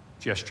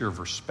 gesture of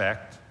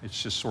respect.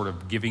 It's just sort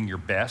of giving your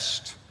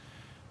best.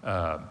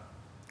 I'm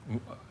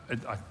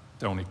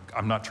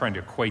not trying to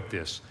equate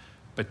this,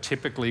 but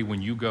typically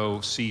when you go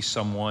see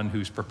someone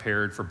who's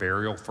prepared for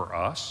burial for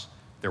us,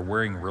 they're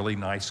wearing really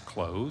nice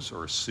clothes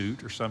or a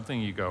suit or something,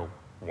 you go,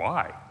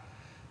 why?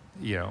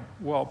 You know,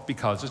 well,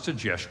 because it's a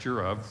gesture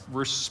of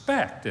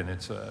respect, and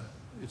it's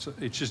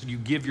just you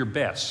give your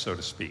best, so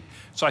to speak.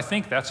 So I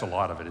think that's a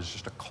lot of it is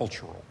just a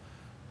cultural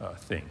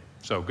thing.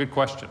 So good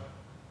question.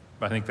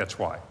 I think that's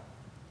why.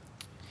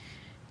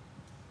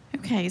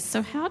 Okay,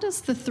 so how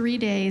does the 3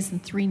 days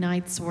and 3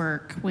 nights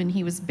work when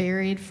he was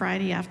buried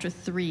Friday after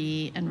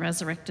 3 and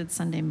resurrected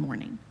Sunday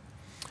morning?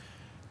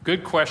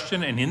 Good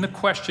question, and in the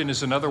question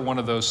is another one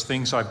of those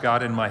things I've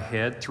got in my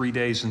head, 3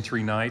 days and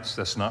 3 nights.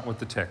 That's not what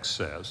the text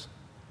says.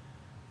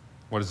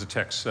 What does the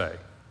text say?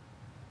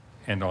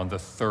 And on the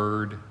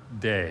 3rd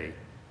day,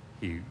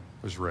 he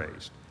was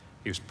raised.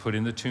 He was put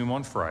in the tomb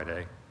on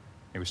Friday.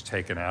 He was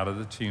taken out of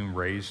the tomb,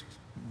 raised.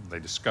 They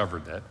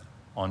discovered that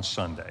on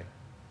Sunday.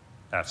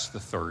 That's the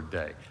 3rd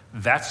day.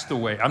 That's the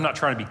way, I'm not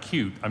trying to be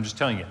cute. I'm just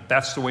telling you,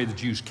 that's the way the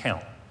Jews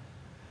count.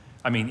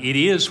 I mean, it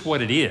is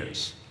what it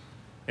is.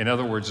 In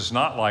other words, it's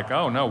not like,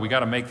 oh, no, we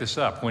got to make this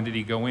up. When did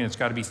he go in? It's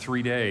got to be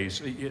 3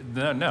 days.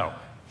 No.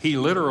 He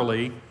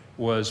literally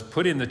was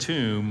put in the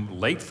tomb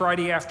late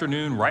Friday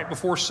afternoon, right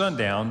before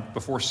sundown,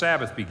 before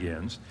Sabbath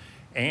begins,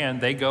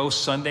 and they go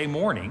Sunday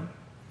morning,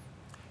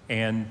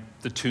 and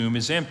the tomb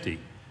is empty.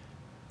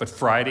 But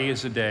Friday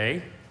is a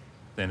day,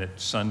 then at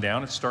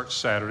sundown it starts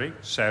Saturday,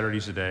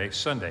 Saturday's a day,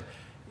 Sunday.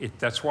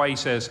 That's why he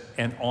says,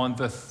 and on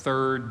the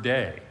 3rd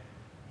day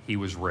he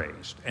was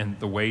raised. And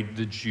the way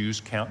the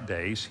Jews count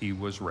days, he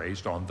was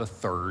raised on the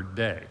 3rd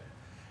day.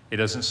 It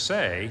doesn't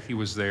say he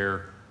was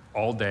there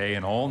all day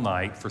and all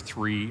night for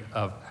 3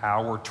 of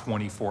our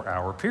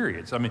 24-hour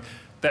periods. I mean,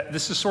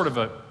 this is sort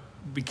of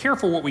be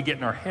careful what we get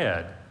in our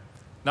head,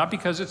 not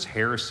because it's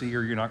heresy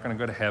or you're not going to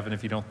go to heaven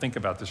if you don't think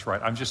about this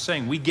right. I'm just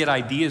saying we get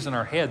ideas in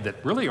our head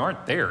that really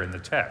aren't there in the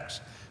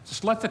text.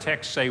 Just let the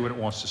text say what it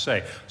wants to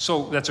say.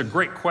 So that's a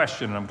great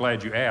question, and I'm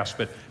glad you asked,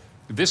 but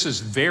this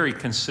is very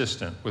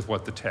consistent with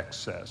what the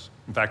text says.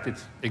 In fact,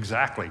 it's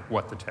exactly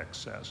what the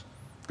text says.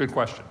 Good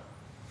question.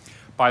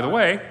 By the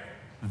way,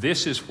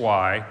 this is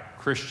why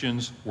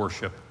Christians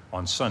worship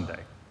on Sunday.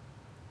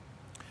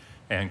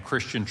 and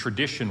Christian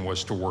tradition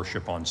was to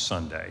worship on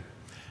Sunday.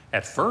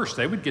 At first,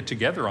 they would get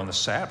together on the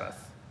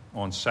Sabbath,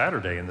 on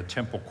Saturday in the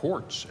temple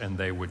courts, and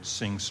they would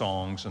sing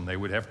songs and they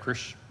would have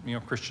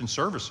Christian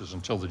services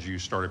until the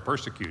Jews started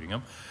persecuting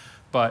them.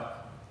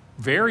 But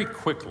very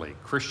quickly,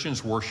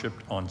 Christians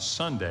worshiped on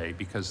Sunday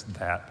because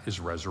that is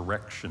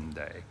Resurrection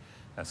Day.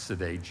 That's the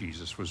day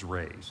Jesus was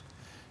raised.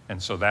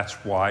 And so that's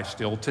why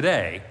still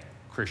today,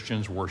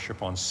 Christians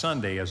worship on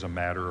Sunday as a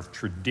matter of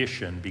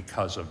tradition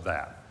because of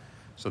that.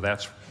 So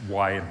that's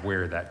why and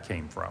where that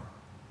came from.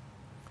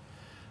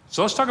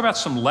 So let's talk about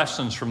some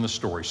lessons from the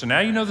story. So now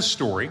you know the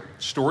story.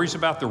 Story's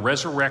about the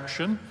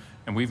resurrection,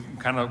 and we've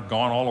kind of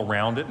gone all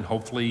around it, and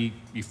hopefully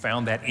you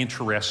found that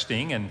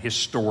interesting and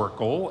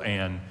historical.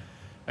 And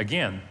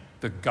again,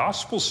 the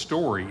gospel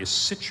story is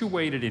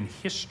situated in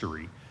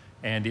history,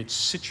 and it's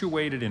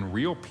situated in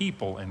real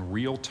people in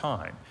real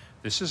time.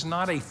 This is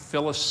not a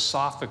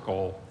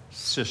philosophical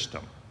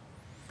system.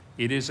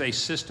 It is a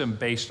system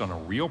based on a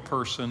real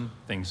person,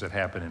 things that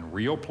happen in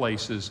real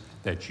places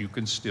that you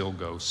can still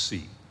go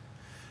see.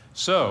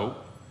 So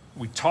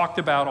we talked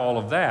about all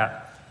of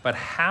that, but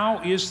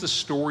how is the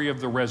story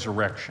of the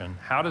resurrection?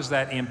 How does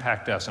that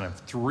impact us? And I have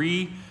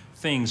 3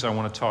 things I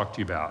want to talk to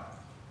you about.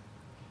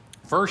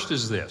 First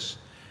is this: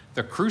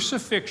 the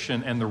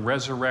crucifixion and the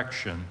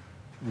resurrection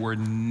were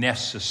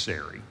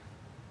necessary.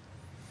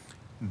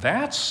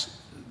 That's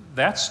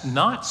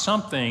not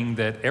something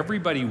that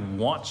everybody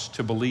wants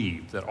to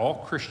believe, that all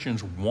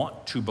Christians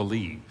want to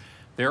believe.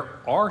 There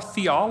are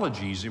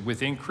theologies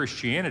within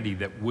Christianity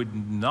that would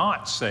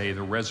not say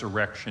the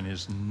resurrection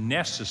is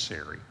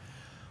necessary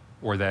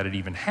or that it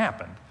even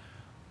happened,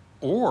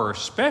 or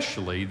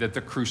especially that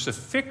the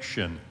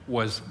crucifixion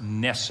was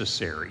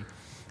necessary.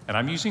 And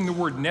I'm using the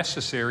word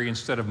necessary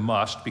instead of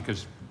must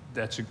because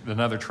that's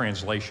another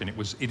translation.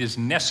 It is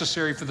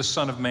necessary for the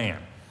Son of Man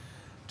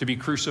to be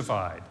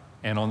crucified,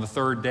 and on the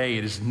 3rd day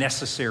it is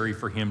necessary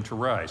for him to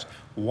rise.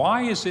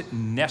 Why is it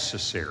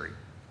necessary?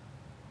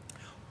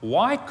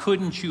 Why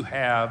couldn't you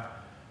have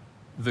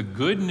the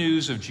good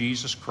news of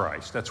Jesus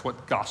Christ? That's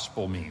what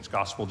gospel means.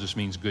 Gospel just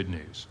means good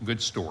news,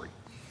 good story.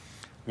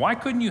 Why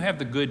couldn't you have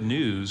the good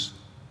news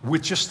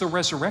with just the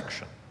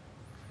resurrection?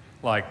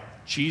 Like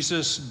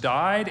Jesus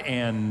died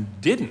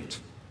and didn't.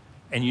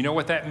 And you know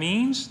what that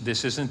means?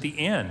 This isn't the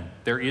end.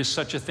 There is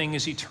such a thing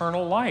as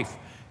eternal life.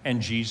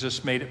 And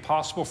Jesus made it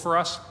possible for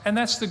us, and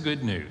that's the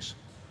good news.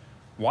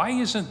 Why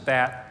isn't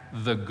that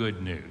the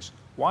good news?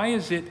 Why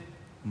is it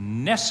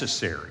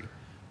necessary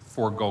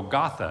for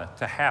Golgotha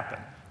to happen,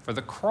 for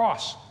the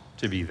cross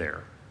to be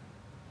there?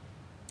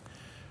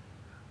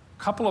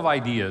 A couple of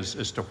ideas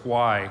as to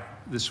why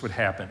this would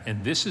happen,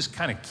 and this is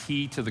kind of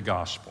key to the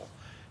gospel.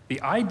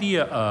 The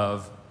idea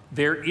of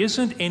there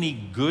isn't any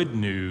good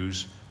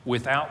news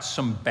without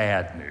some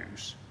bad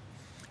news.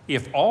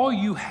 If all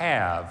you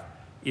have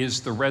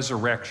is the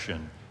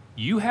resurrection,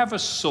 you have a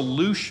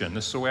solution.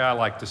 This is the way I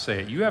like to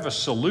say it. You have a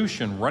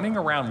solution running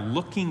around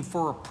looking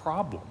for a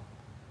problem.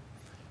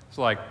 It's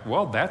like,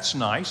 well, that's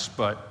nice,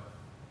 but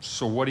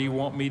so what do you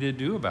want me to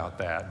do about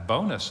that?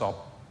 Bonus,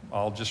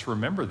 I'll just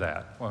remember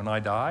that. When I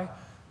die,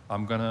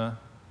 I'm going to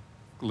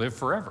live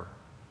forever.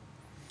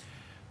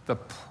 The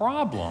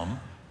problem,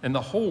 and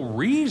the whole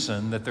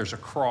reason that there's a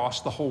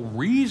cross, the whole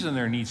reason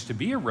there needs to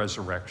be a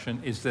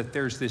resurrection, is that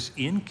there's this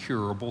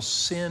incurable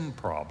sin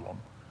problem.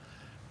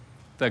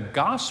 The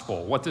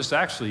gospel, what this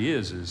actually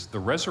is the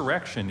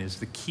resurrection is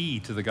the key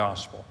to the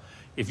gospel.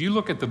 If you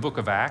look at the book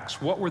of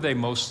Acts, what were they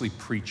mostly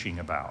preaching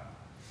about?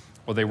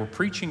 Well, they were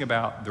preaching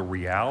about the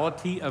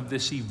reality of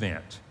this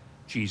event.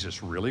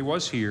 Jesus really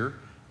was here.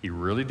 He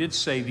really did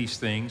say these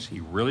things.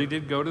 He really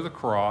did go to the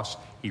cross.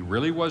 He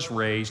really was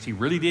raised. He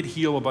really did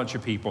heal a bunch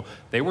of people.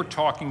 They were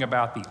talking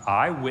about the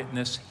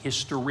eyewitness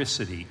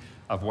historicity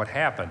of what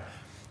happened.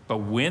 But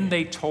when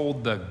they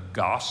told the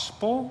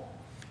gospel,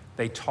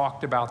 they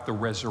talked about the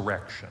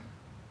resurrection.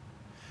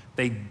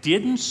 They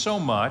didn't so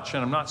much,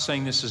 and I'm not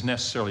saying this is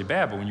necessarily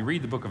bad, but when you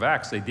read the book of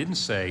Acts, they didn't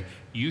say,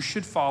 you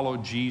should follow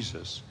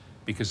Jesus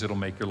because it'll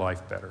make your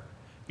life better.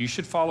 You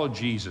should follow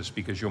Jesus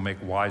because you'll make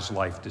wise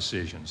life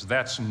decisions.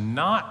 That's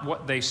not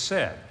what they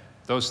said.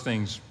 Those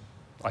things,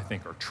 I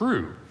think, are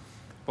true.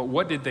 But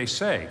what did they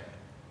say?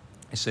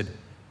 They said,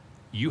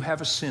 you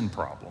have a sin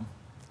problem.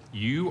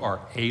 You are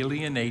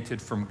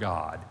alienated from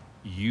God.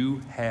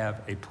 You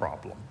have a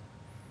problem.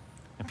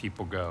 And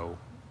people go,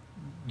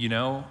 you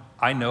know,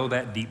 I know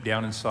that deep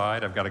down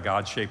inside. I've got a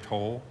God-shaped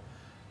hole.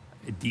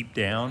 Deep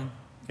down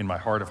in my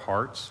heart of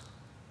hearts,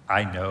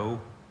 I know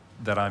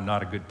that I'm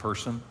not a good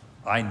person.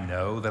 I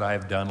know that I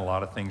have done a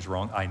lot of things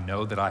wrong. I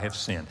know that I have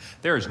sinned.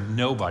 There is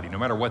nobody, no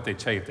matter what they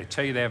tell you, if they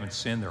tell you they haven't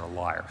sinned, they're a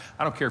liar.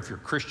 I don't care if you're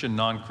Christian,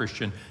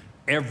 non-Christian,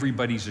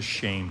 everybody's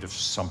ashamed of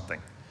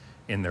something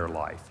in their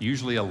life,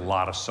 usually a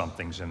lot of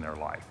somethings in their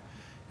life.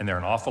 And there are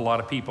an awful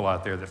lot of people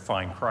out there that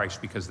find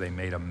Christ because they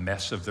made a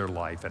mess of their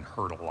life and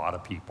hurt a lot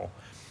of people.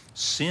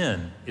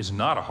 Sin is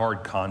not a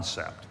hard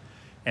concept.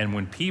 And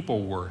when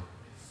people were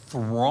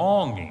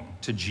thronging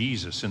to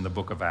Jesus in the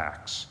book of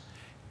Acts,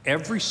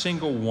 every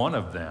single one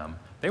of them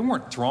They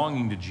weren't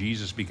thronging to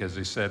Jesus because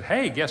they said,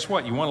 hey, guess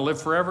what? You want to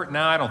live forever?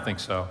 No, I don't think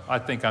so. I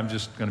think I'm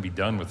just going to be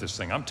done with this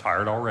thing. I'm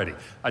tired already.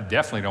 I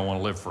definitely don't want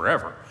to live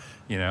forever,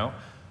 you know?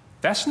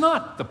 That's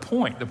not the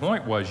point. The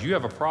point was you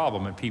have a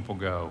problem and people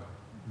go,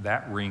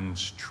 that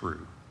rings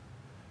true.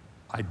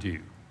 I do.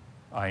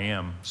 I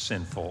am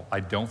sinful. I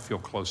don't feel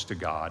close to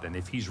God. And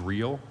if he's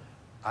real,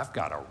 I've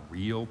got a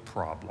real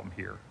problem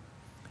here.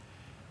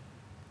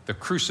 The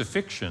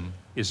crucifixion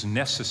is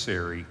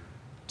necessary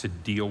to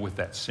deal with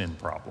that sin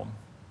problem.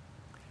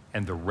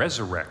 And the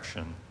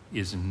resurrection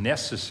is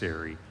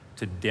necessary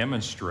to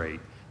demonstrate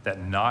that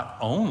not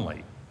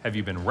only have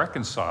you been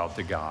reconciled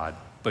to God,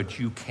 but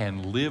you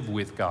can live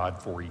with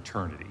God for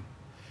eternity.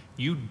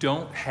 You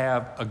don't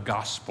have a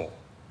gospel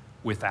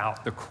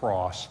without the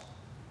cross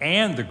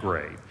and the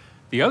grave.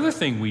 The other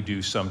thing we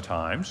do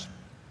sometimes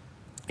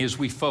is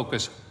we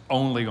focus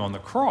only on the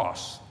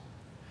cross.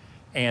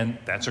 And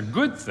that's a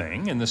good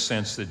thing in the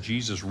sense that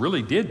Jesus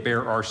really did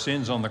bear our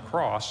sins on the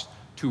cross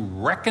to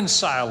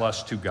reconcile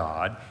us to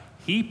God.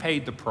 He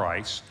paid the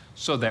price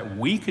so that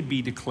we could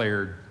be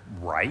declared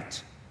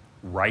right,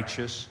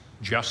 righteous,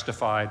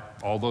 justified.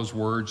 All those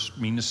words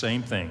mean the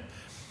same thing.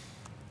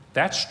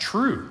 That's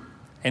true.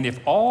 And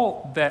if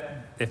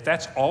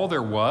that's all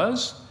there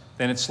was,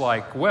 then it's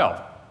like,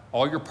 well,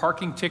 all your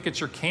parking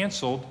tickets are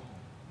canceled,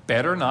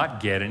 better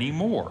not get any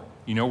more.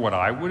 You know what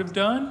I would have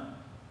done?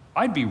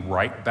 I'd be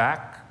right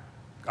back.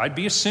 I'd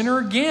be a sinner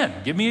again.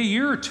 Give me a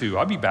year or two.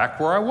 I'll be back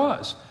where I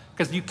was.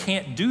 Because you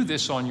can't do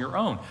this on your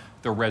own.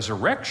 The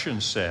resurrection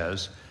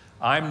says,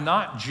 I'm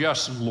not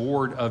just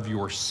Lord of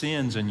your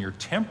sins and your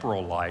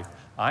temporal life.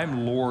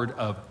 I'm Lord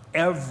of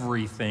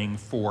everything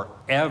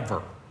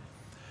forever.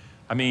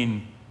 I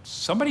mean,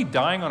 somebody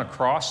dying on a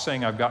cross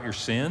saying, I've got your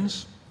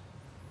sins,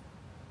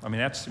 I mean,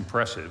 that's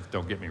impressive,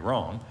 don't get me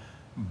wrong.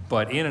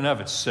 But in and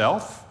of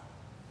itself,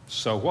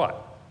 so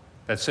what?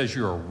 That says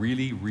you're a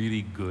really,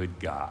 really good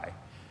guy.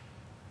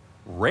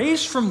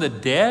 Raised from the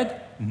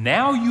dead,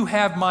 now you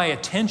have my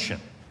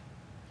attention.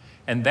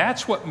 And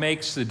that's what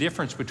makes the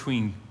difference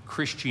between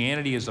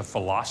Christianity as a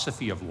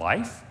philosophy of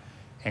life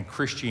and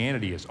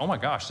Christianity as, oh my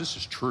gosh, this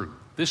is true.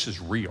 This is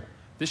real.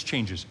 This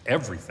changes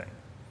everything.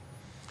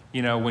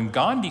 You know, when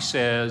Gandhi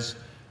says,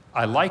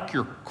 I like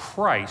your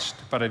Christ,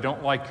 but I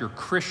don't like your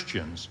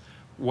Christians,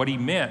 what he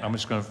meant, I'm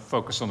just going to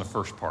focus on the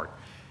first part.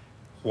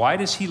 Why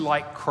does he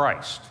like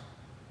Christ?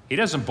 He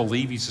doesn't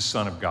believe he's the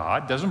Son of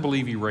God, doesn't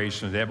believe he raised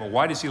from the dead, but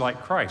why does he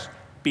like Christ?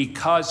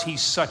 Because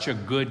he's such a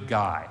good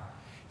guy.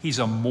 He's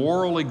a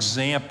moral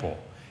example.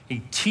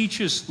 He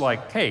teaches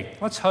like, hey,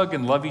 let's hug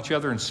and love each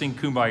other and sing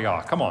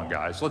Kumbaya. Come on,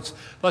 guys,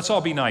 let's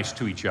all be nice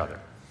to each other.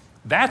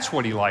 That's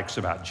what he likes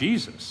about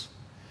Jesus.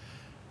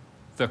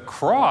 The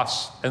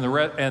cross and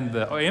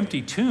the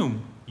empty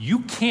tomb, you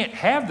can't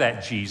have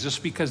that Jesus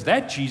because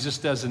that Jesus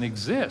doesn't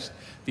exist.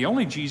 The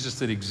only Jesus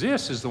that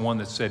exists is the one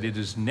that said it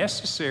is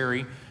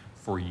necessary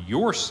for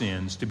your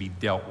sins to be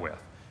dealt with.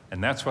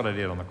 And that's what I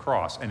did on the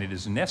cross. And it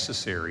is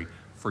necessary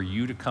for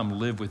you to come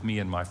live with me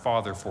and my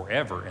Father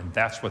forever. And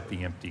that's what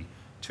the empty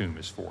tomb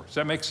is for. Does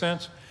that make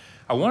sense?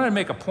 I wanted to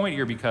make a point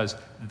here because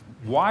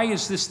why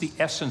is this the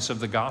essence of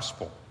the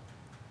gospel?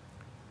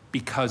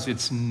 Because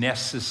it's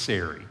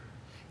necessary.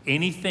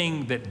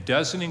 Anything that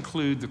doesn't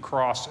include the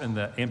cross and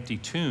the empty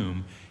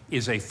tomb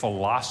is a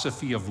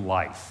philosophy of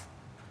life.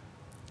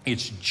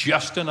 It's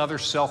just another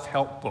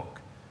self-help book.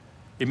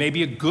 It may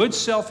be a good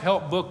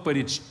self-help book, but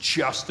it's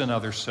just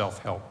another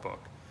self-help book.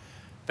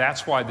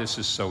 That's why this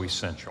is so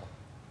essential.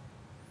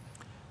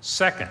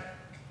 Second,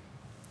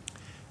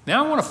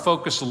 now I want to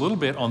focus a little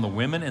bit on the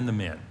women and the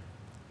men.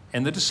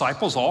 And the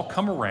disciples all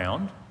come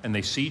around and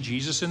they see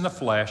Jesus in the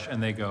flesh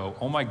and they go,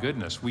 oh my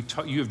goodness,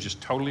 you have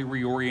just totally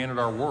reoriented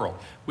our world.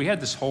 We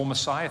had this whole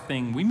Messiah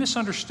thing. We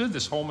misunderstood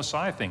this whole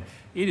Messiah thing.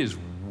 It is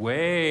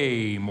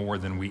way more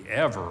than we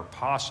ever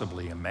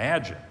possibly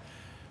imagined.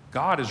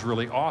 God is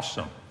really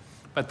awesome.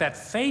 But that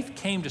faith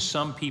came to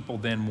some people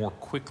then more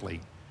quickly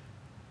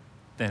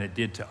than it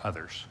did to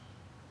others.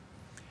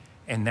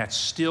 And that's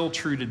still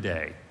true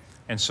today.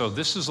 And so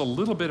this is a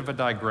little bit of a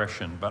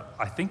digression, but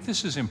I think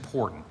this is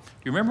important.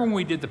 You remember when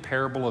we did the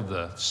parable of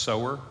the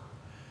sower?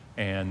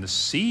 And the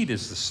seed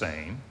is the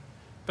same,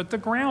 but the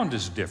ground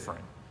is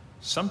different.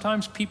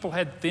 Sometimes people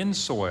had thin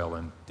soil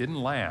and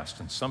didn't last,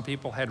 and some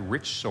people had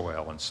rich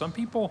soil, and some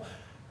people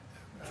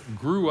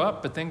grew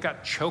up but then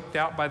got choked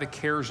out by the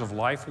cares of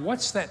life.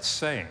 What's that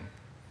saying?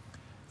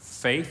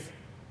 Faith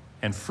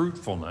and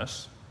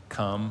fruitfulness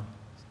come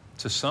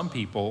to some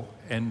people,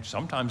 and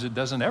sometimes it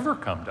doesn't ever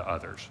come to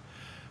others.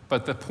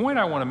 But the point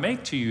I want to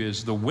make to you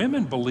is the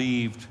women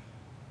believed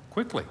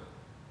quickly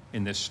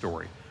in this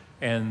story,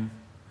 and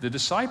the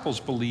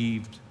disciples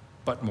believed,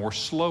 but more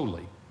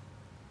slowly.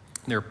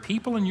 There are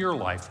people in your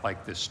life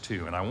like this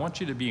too, and I want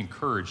you to be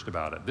encouraged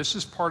about it. This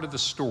is part of the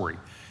story,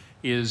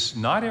 is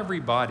not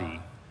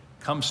everybody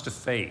comes to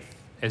faith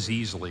as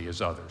easily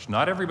as others.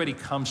 Not everybody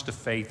comes to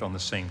faith on the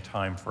same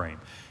time frame.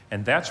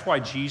 And that's why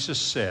Jesus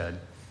said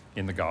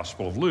in the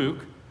Gospel of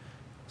Luke,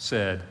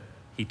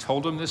 he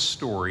told them this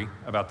story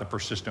about the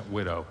persistent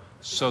widow.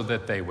 so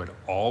that they would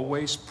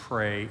always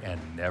pray and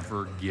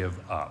never give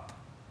up.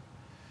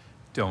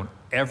 Don't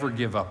ever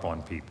give up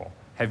on people.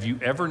 Have you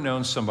ever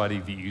known somebody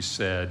that you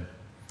said,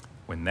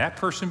 when that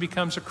person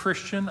becomes a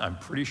Christian, I'm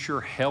pretty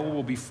sure hell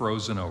will be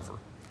frozen over?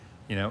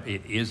 You know,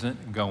 it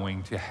isn't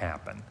going to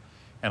happen.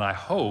 And I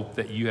hope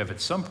that you have at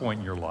some point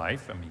in your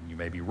life, I mean, you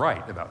may be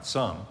right about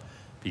some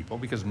people,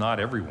 because not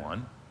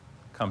everyone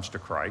comes to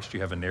Christ. You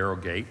have a narrow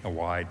gate, a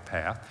wide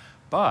path.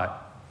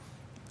 But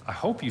I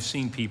hope you've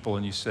seen people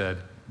and you said,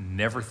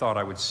 never thought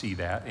I would see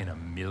that in a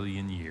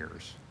million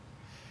years.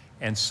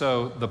 And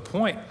so the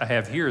point I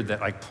have here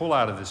that I pull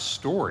out of this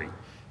story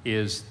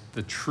is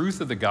the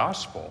truth of the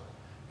gospel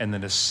and the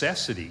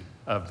necessity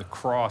of the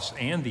cross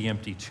and the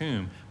empty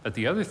tomb. But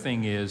the other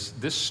thing is,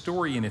 this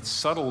story in its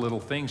subtle little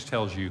things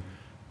tells you,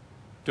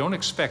 don't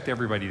expect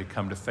everybody to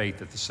come to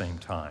faith at the same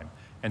time.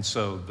 And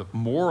so the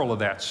moral of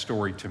that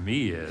story to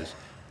me is,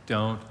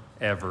 don't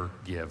ever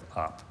give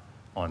up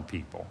on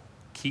people.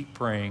 Keep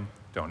praying,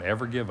 don't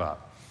ever give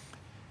up.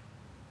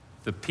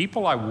 The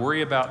people I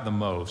worry about the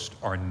most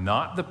are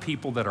not the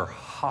people that are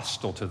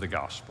hostile to the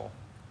gospel.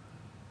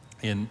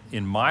 In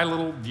my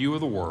little view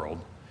of the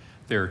world,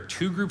 there are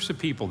two groups of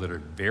people that are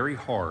very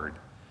hard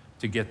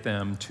to get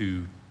them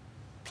to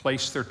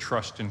place their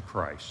trust in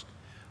Christ.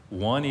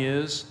 One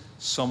is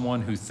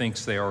someone who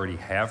thinks they already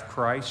have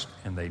Christ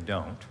and they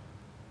don't.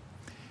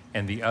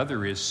 And the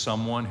other is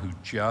someone who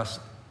just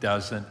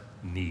doesn't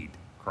need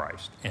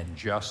Christ and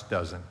just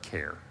doesn't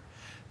care.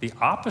 The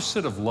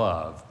opposite of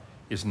love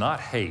is not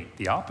hate.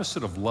 The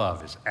opposite of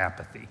love is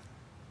apathy,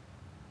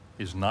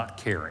 is not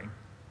caring.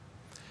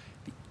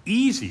 The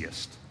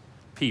easiest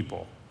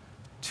people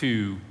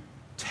to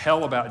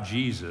tell about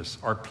Jesus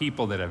are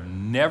people that have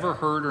never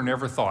heard or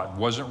never thought,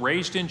 wasn't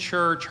raised in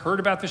church, heard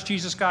about this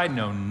Jesus guy,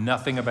 know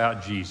nothing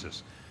about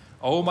Jesus.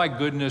 Oh my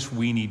goodness,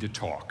 we need to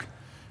talk,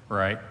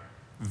 right?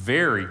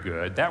 Very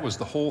good. That was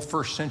the whole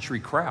first century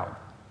crowd,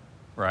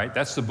 right?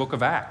 That's the book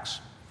of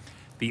Acts.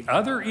 The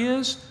other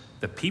is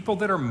the people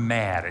that are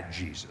mad at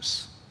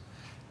Jesus.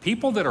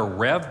 People that are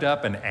revved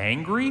up and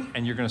angry,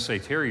 and you're going to say,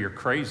 Terry, you're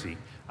crazy.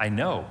 I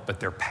know, but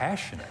they're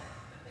passionate.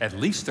 At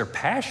least they're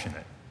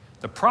passionate.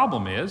 The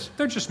problem is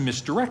they're just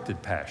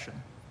misdirected passion,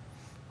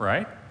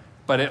 right?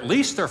 But at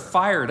least they're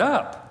fired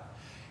up.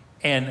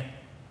 And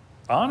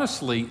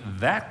honestly,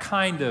 that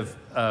kind of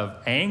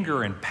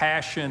anger and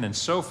passion and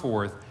so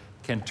forth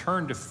can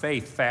turn to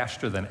faith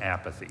faster than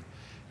apathy.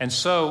 And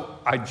so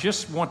I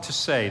just want to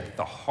say that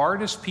the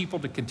hardest people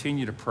to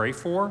continue to pray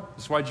for,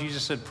 this is why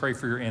Jesus said pray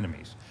for your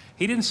enemies.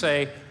 He didn't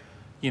say,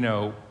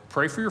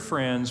 pray for your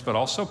friends, but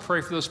also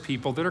pray for those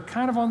people that are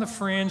kind of on the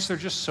fringe. They're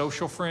just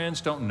social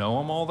friends, don't know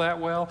them all that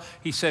well.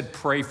 He said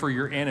pray for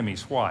your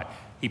enemies. Why?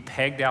 He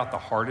pegged out the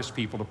hardest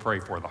people to pray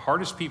for. The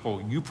hardest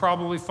people you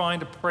probably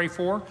find to pray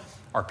for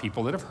are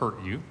people that have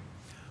hurt you,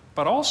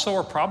 but also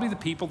are probably the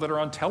people that are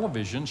on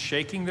television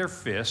shaking their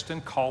fist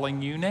and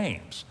calling you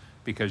names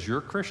because you're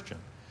a Christian.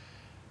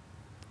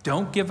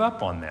 Don't give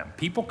up on them.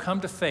 People come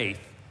to faith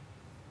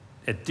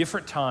at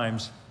different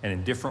times and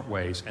in different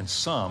ways, and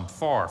some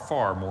far,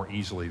 far more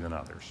easily than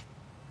others.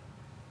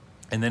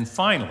 And then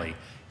finally,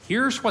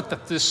 here's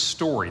what this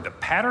story, the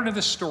pattern of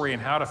this story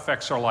and how it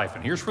affects our life,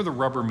 and here's where the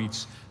rubber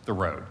meets the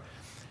road,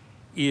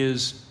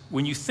 is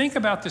when you think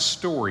about this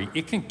story,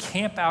 it can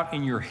camp out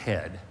in your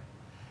head,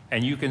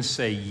 and you can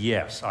say,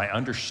 yes, I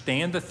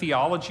understand the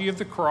theology of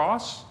the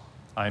cross.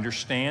 I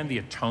understand the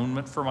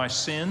atonement for my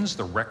sins,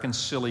 the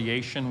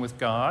reconciliation with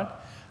God.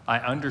 I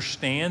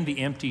understand the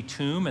empty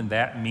tomb, and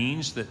that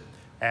means that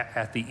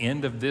at the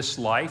end of this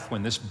life,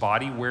 when this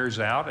body wears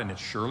out, and it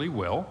surely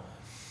will,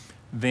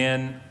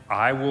 then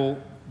I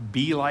will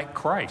be like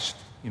Christ.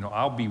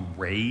 I'll be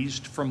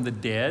raised from the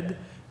dead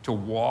to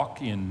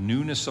walk in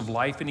newness of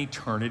life and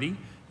eternity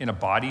in a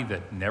body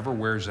that never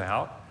wears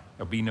out.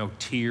 There'll be no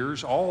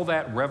tears, all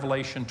that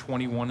Revelation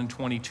 21 and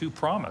 22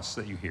 promise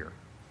that you hear.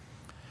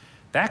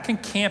 That can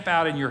camp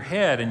out in your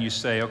head and you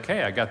say,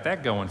 okay, I got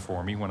that going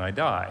for me when I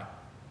die.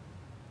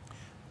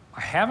 I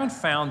haven't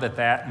found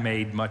that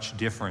made much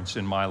difference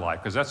in my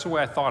life, because that's the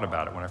way I thought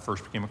about it when I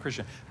first became a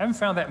Christian. I haven't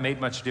found that made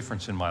much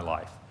difference in my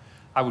life.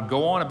 I would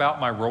go on about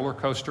my roller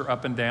coaster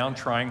up and down,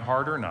 trying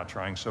harder, not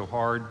trying so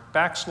hard,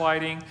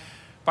 backsliding.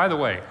 By the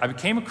way, I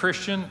became a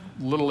Christian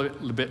a little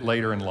bit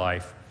later in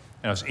life,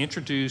 and I was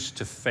introduced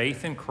to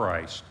faith in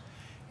Christ.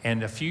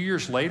 And a few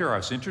years later, I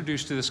was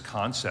introduced to this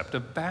concept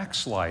of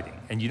backsliding.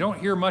 And you don't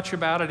hear much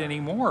about it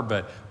anymore,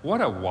 but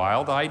what a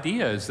wild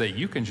idea is that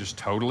you can just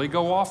totally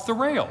go off the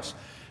rails.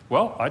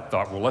 Well, I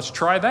thought, let's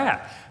try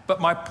that. But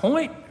my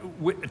point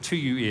to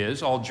you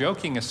is, all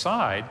joking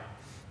aside,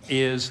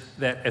 is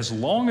that as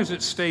long as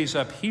it stays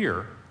up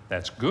here,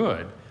 that's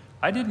good.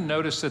 I didn't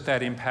notice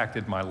that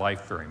impacted my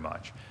life very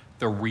much.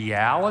 The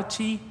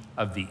reality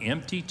of the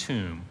empty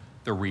tomb,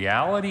 the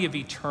reality of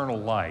eternal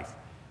life,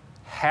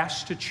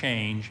 has to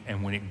change,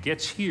 and when it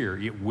gets here,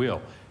 it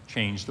will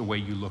change the way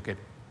you look at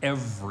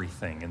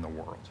everything in the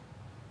world.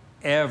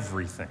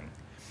 Everything.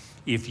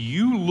 If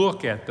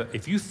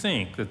you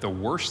think that the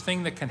worst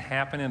thing that can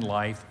happen in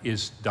life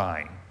is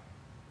dying,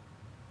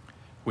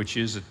 which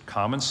is a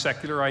common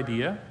secular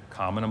idea,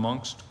 common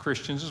amongst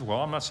Christians as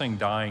well. I'm not saying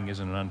dying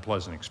isn't an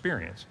unpleasant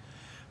experience.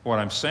 What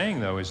I'm saying,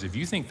 though, is if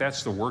you think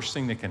that's the worst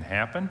thing that can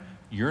happen,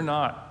 you're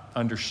not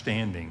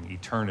understanding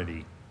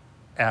eternity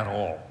at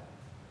all.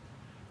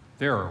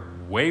 There are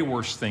way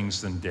worse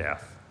things than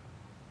death.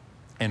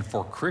 And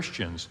for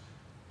Christians,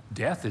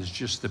 death is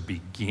just the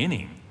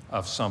beginning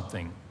of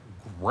something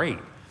great.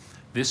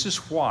 This is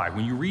why,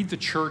 when you read the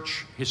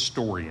church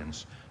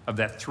historians of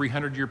that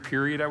 300-year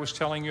period I was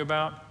telling you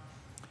about,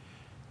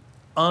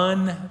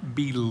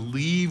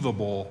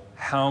 unbelievable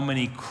how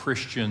many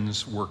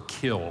Christians were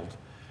killed.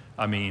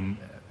 I mean,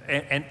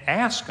 and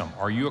ask them,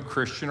 are you a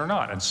Christian or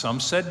not? And some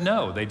said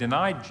no, they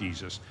denied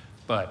Jesus.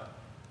 But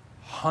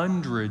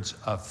hundreds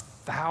of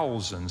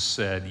thousands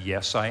said,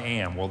 yes, I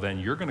am. Well, then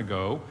you're going to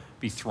go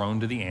be thrown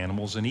to the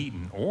animals and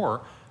eaten.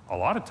 Or a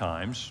lot of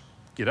times,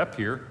 get up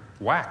here,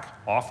 whack,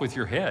 off with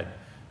your head.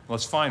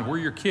 Let's find where are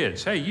your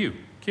kids. Hey, you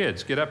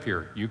kids, get up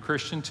here. You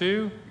Christian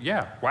too?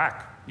 Yeah,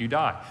 whack, you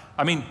die.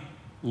 I mean,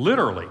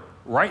 literally,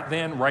 right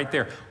then, right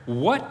there.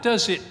 What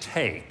does it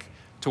take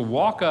to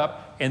walk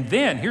up? And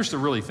then, here's the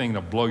really thing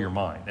that'll blow your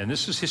mind. And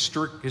this is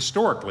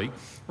historically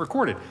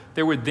recorded.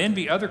 There would then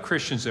be other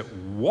Christians that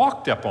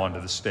walked up onto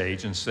the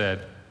stage and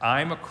said,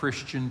 I'm a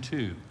Christian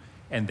too.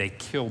 And they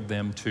killed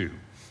them too.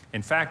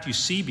 In fact,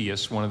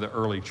 Eusebius, one of the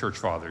early church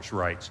fathers,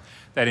 writes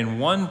that in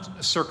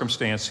one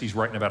circumstance, he's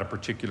writing about a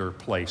particular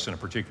place and a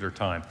particular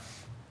time.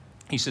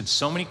 He said,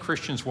 so many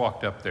Christians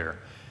walked up there,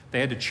 they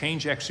had to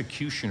change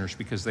executioners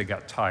because they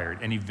got tired.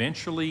 And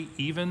eventually,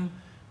 even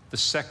the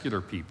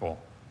secular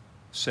people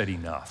said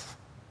enough.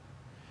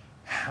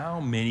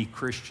 How many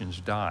Christians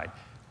died?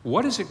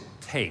 What does it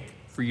take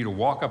for you to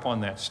walk up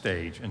on that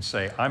stage and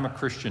say, I'm a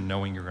Christian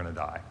knowing you're going to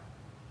die?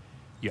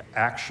 You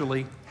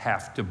actually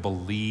have to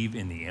believe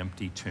in the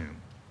empty tomb.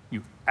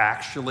 You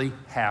actually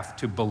have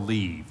to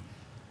believe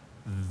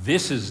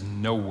this is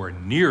nowhere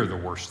near the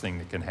worst thing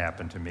that can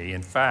happen to me.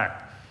 In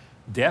fact,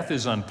 death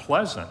is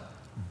unpleasant,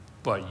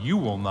 but you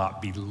will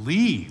not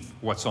believe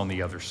what's on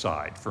the other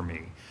side for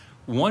me.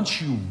 Once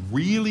you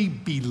really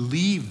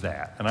believe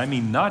that, and I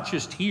mean not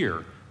just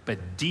here,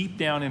 but deep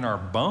down in our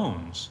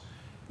bones,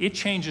 it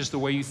changes the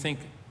way you think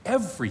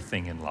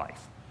everything in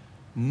life.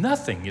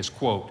 Nothing is,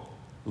 quote,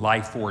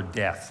 life or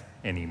death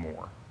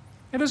anymore.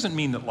 It doesn't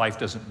mean that life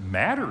doesn't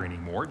matter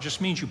anymore. It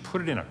just means you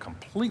put it in a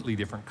completely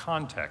different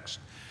context.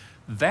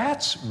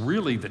 That's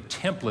really the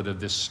template of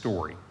this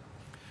story.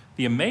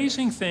 The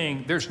amazing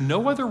thing, there's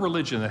no other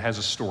religion that has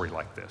a story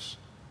like this.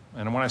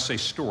 And when I say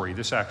story,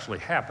 this actually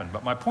happened.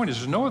 But my point is,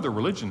 there's no other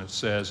religion that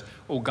says,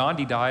 oh,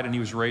 Gandhi died and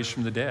he was raised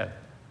from the dead.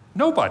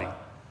 Nobody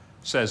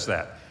says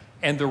that.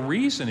 And the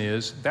reason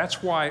is,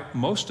 that's why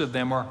most of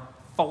them are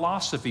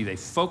philosophy. They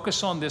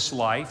focus on this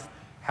life,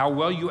 how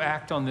well you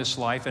act on this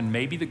life, and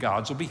maybe the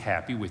gods will be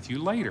happy with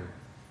you later.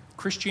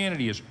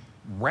 Christianity is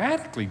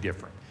radically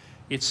different.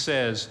 It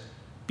says,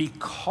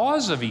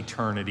 because of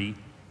eternity,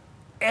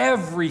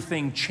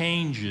 everything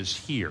changes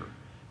here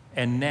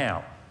and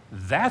now.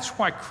 That's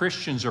why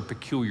Christians are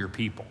peculiar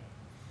people.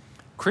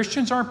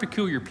 Christians aren't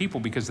peculiar people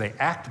because they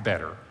act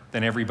better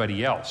than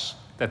everybody else,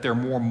 that they're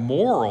more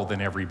moral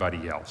than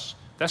everybody else.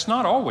 That's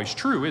not always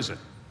true, is it?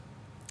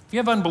 If you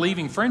have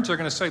unbelieving friends, they're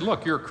going to say,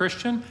 look, you're a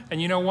Christian, and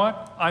you know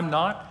what? I'm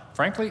not.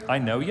 Frankly, I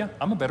know you.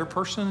 I'm a better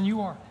person than you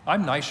are.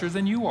 I'm nicer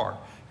than you are.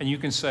 And you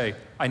can say,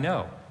 I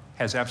know.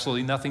 Has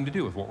absolutely nothing to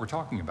do with what we're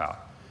talking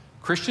about.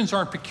 Christians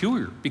aren't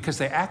peculiar because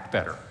they act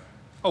better.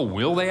 Oh,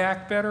 will they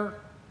act better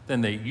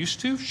than they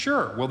used to?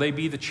 Sure. Will they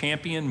be the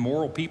champion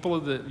moral people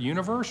of the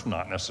universe?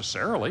 Not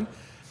necessarily.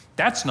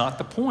 That's not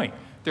the point.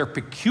 They're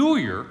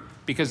peculiar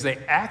because they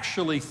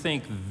actually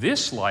think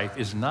this life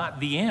is not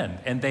the end,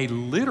 and they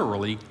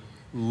literally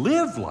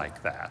live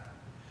like that.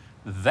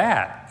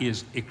 That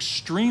is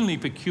extremely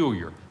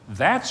peculiar.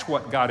 That's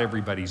what got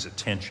everybody's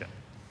attention.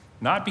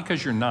 Not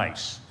because you're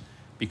nice,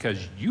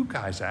 because you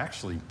guys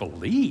actually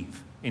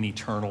believe in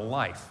eternal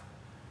life.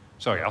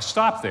 Sorry, I'll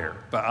stop there,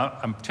 but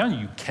I'm telling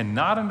you, you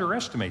cannot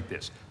underestimate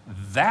this.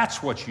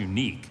 That's what's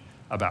unique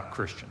about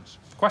Christians.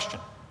 Question?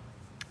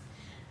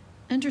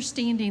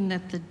 Understanding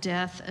that the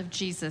death of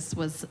Jesus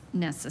was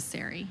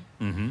necessary.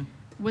 Mm-hmm.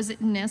 Was it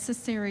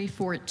necessary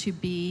for it to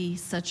be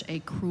such a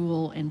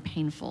cruel and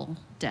painful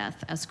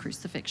death as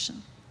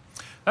crucifixion?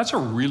 That's a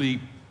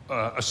really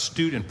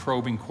astute and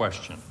probing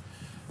question.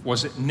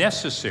 Was it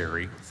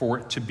necessary for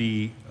it to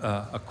be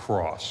a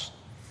cross?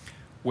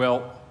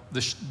 Well,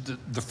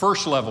 the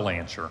first level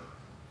answer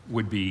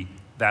would be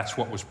that's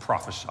what was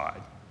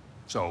prophesied.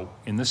 So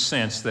in the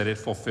sense that it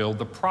fulfilled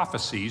the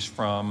prophecies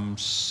from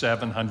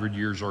 700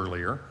 years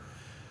earlier,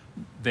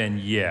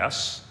 then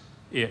yes,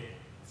 it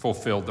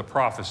fulfilled the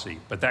prophecy.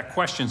 But that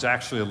question's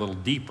actually a little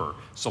deeper.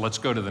 So let's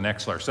go to the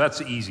next layer. So that's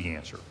the easy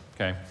answer,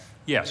 okay?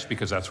 Yes,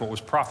 because that's what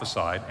was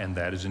prophesied, and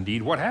that is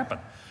indeed what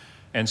happened.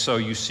 And so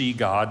you see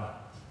God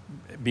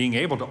being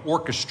able to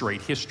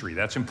orchestrate history.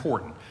 That's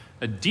important.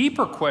 A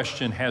deeper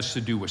question has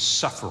to do with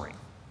suffering.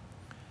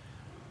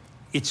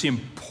 It's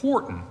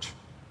important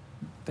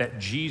that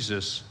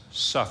Jesus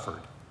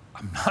suffered.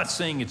 I'm not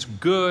saying it's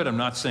good, I'm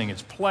not saying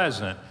it's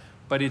pleasant,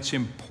 but it's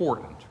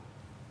important.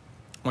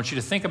 I want you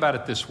to think about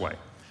it this way.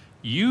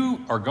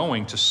 You are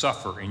going to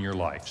suffer in your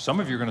life. Some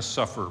of you are going to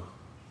suffer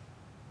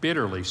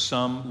bitterly,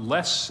 some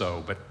less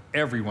so, but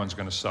everyone's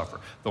going to suffer.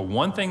 The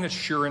one thing that's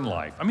sure in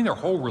life, I mean, their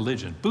whole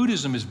religion,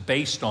 Buddhism is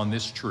based on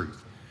this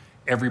truth.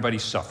 Everybody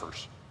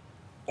suffers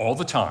all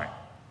the time,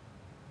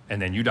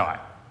 and then you die.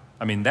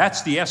 I mean,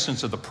 that's the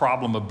essence of the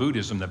problem of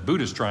Buddhism that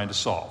Buddha's trying to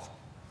solve.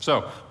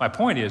 So my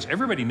point is,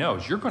 everybody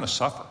knows you're going to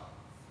suffer.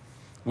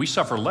 We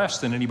suffer less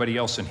than anybody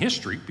else in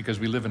history because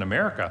we live in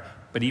America,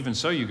 but even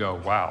so you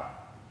go, wow,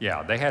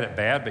 yeah, they had it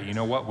bad, but you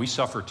know what? We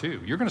suffer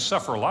too. You're going to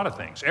suffer a lot of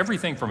things.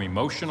 Everything from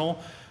emotional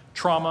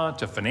trauma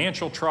to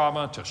financial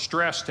trauma to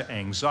stress to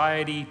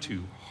anxiety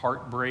to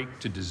heartbreak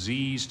to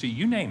disease to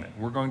you name it.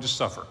 We're going to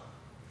suffer.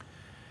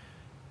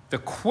 The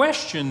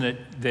question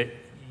that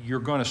you're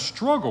going to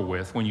struggle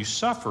with when you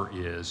suffer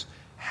is,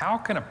 how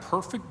can a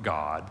perfect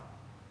God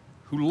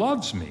who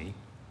loves me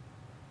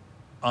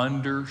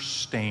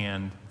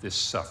understand this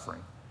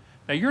suffering?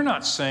 Now, you're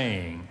not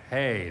saying,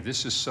 hey,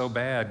 this is so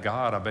bad,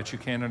 God, I bet you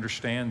can't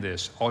understand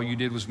this. All you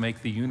did was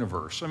make the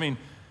universe. I mean,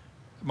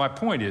 my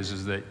point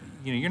is that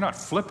you're not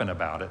flippant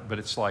about it, but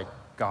it's like,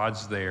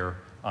 God's there,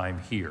 I'm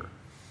here.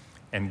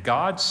 And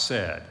God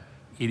said,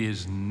 it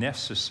is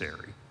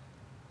necessary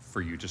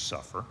for you to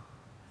suffer.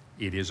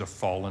 It is a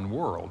fallen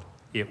world.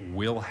 It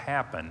will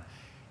happen.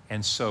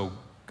 And so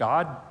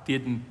God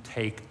didn't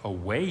take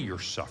away your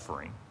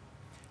suffering.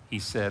 He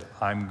said,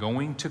 I'm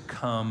going to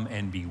come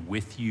and be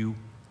with you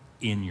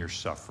in your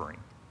suffering.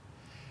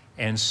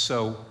 And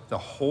so the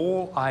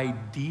whole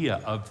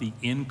idea of the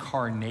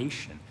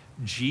incarnation,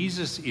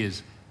 Jesus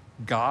is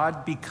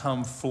God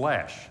become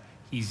flesh.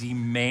 He's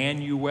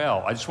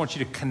Emmanuel. I just want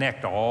you to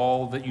connect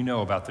all that you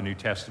know about the New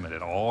Testament.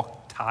 It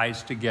all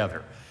ties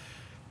together.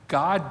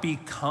 God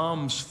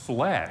becomes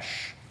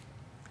flesh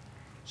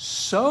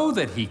so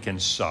that he can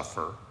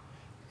suffer,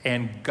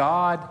 and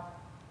God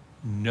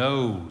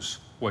knows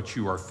what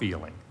you are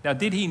feeling. Now,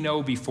 did he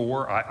know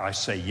before? I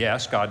say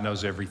yes, God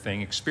knows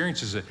everything,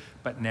 experiences it,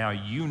 but now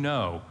you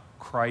know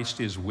Christ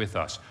is with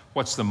us.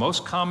 What's the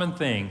most common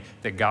thing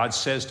that God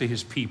says to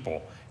his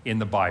people in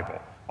the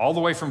Bible? All the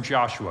way from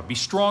Joshua, be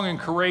strong and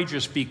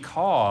courageous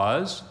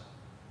because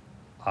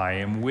I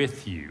am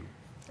with you.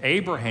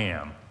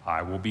 Abraham,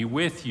 I will be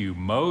with you.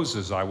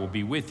 Moses, I will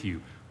be with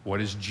you. What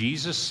does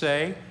Jesus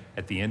say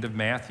at the end of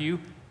Matthew?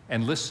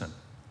 And listen,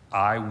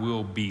 I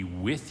will be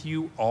with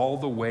you all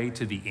the way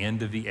to the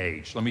end of the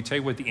age. Let me tell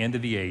you what the end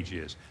of the age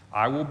is.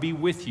 I will be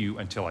with you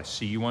until I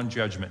see you on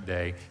Judgment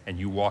Day and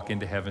you walk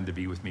into heaven to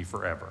be with me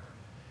forever.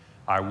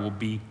 I will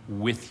be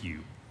with you.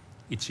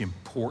 It's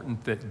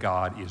important that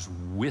God is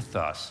with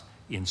us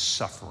in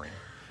suffering.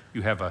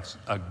 You have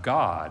a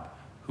God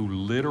who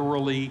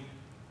literally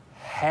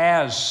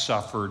has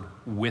suffered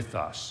with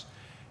us.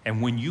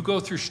 And when you go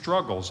through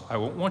struggles, I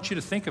don't want you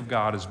to think of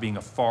God as being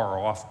a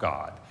far-off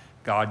God.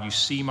 God, you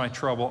see my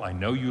trouble. I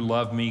know you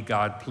love me.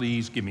 God,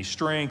 please give me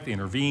strength,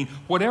 intervene.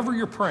 Whatever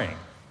you're praying,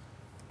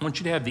 I want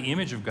you to have the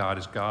image of God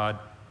as, God,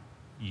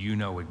 you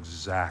know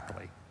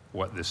exactly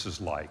what this is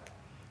like.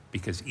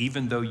 Because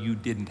even though you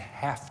didn't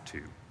have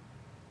to,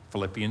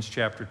 Philippians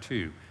chapter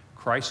 2,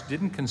 Christ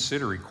didn't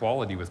consider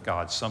equality with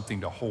God something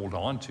to hold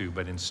on to,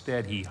 but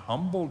instead he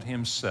humbled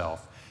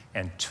himself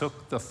and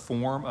took the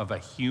form of a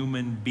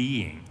human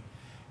being,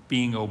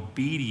 being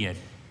obedient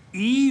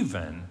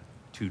even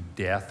to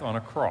death on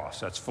a cross.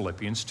 That's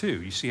Philippians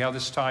 2. You see how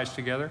this ties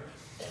together?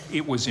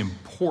 It was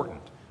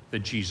important that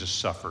Jesus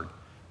suffered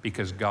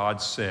because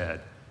God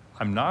said,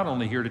 I'm not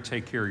only here to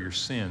take care of your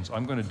sins,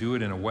 I'm going to do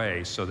it in a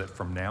way so that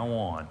from now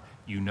on,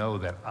 you know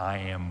that I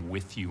am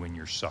with you in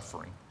your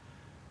suffering.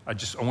 I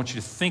want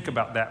you to think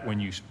about that when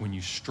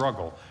you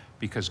struggle,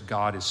 because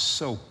God is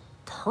so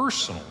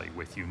personally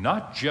with you,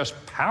 not just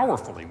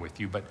powerfully with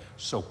you, but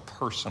so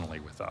personally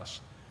with us.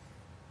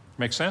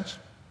 Make sense?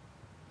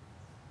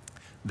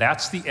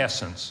 That's the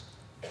essence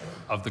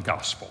of the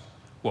gospel.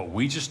 What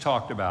we just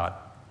talked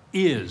about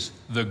is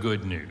the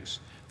good news.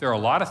 There are a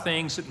lot of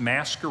things that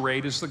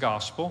masquerade as the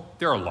gospel.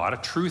 There are a lot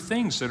of true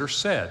things that are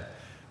said.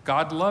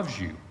 God loves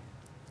you.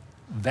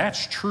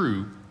 That's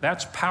true.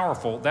 That's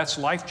powerful. That's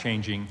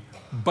life-changing,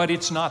 but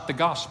it's not the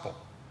gospel.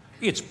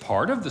 It's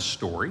part of the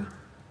story.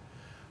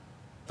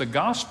 The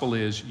gospel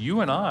is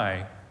you and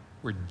I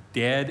were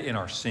dead in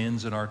our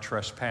sins and our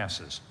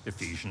trespasses,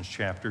 Ephesians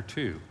chapter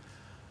 2.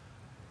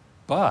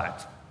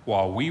 But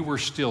while we were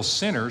still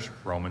sinners,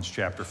 Romans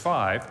chapter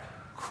 5,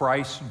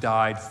 Christ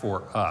died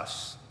for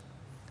us,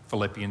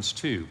 Philippians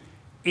 2,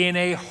 in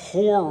a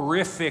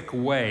horrific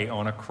way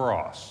on a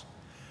cross.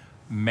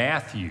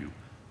 Matthew,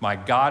 my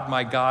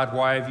God,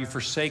 why have you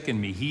forsaken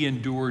me? He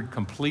endured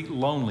complete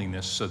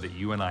loneliness so that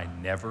you and I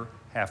never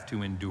have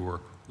to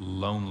endure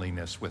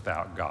loneliness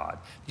without God.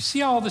 You see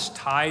how all this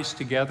ties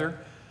together?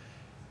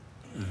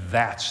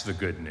 That's the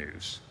good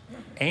news.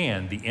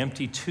 And the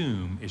empty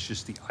tomb is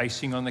just the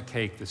icing on the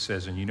cake that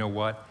says, and you know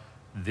what?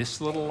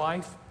 This little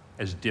life,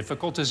 as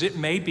difficult as it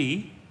may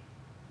be,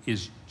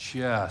 is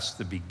just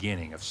the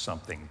beginning of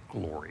something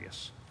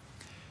glorious.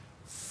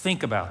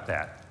 Think about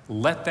that.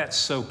 Let that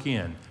soak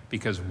in,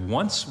 because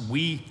once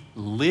we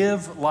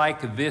live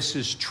like this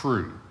is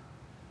true,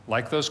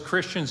 like those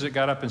Christians that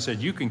got up and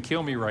said, you can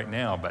kill me right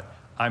now, but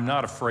I'm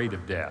not afraid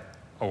of death.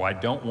 Oh, I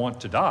don't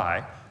want to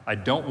die. I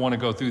don't want to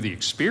go through the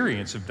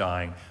experience of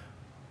dying,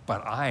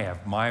 but I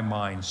have my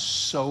mind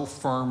so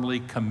firmly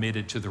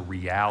committed to the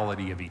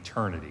reality of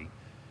eternity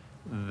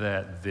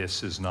that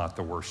this is not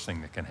the worst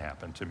thing that can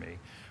happen to me.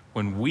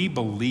 When we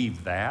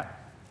believe that,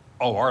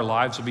 oh, our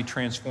lives will be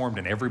transformed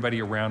and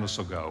everybody around us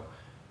will go.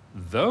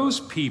 Those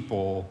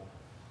people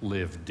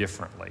live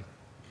differently.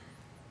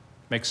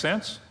 Make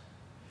sense?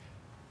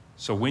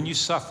 So when you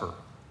suffer,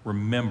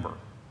 remember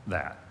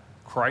that.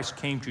 Christ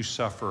came to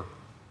suffer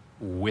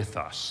with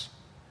us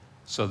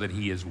so that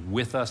he is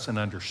with us and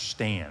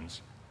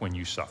understands when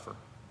you suffer.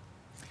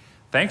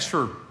 Thanks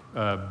for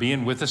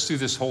being with us through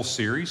this whole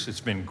series.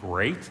 It's been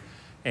great.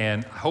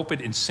 And I hope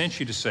it incents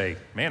you to say,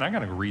 man, I'm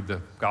going to read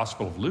the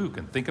Gospel of Luke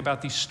and think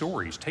about these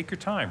stories. Take your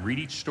time, read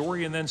each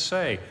story, and then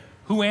say,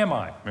 who am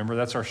I? Remember,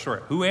 that's our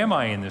story. Who am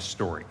I in this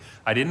story?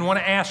 I didn't want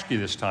to ask you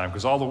this time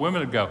because all the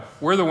women would go,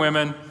 we're the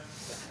women.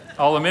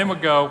 All the men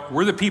would go,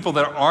 we're the people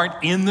that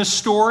aren't in the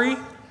story.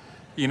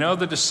 You know,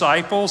 the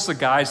disciples, the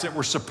guys that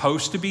were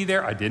supposed to be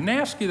there. I didn't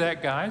ask you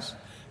that, guys,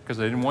 because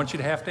I didn't want you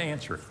to have to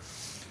answer it.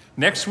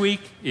 Next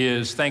week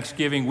is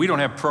Thanksgiving. We don't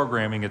have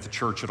programming at the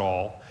church at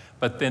all.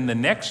 But then the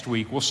next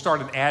week, we'll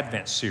start an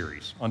Advent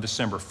series on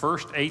December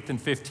 1st, 8th, and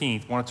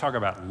 15th. We want to talk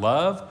about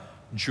love,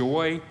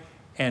 joy,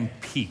 and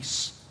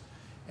peace.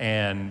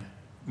 And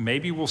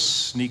maybe we'll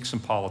sneak some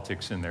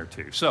politics in there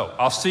too. So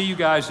I'll see you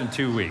guys in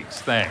 2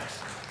 weeks. Thanks.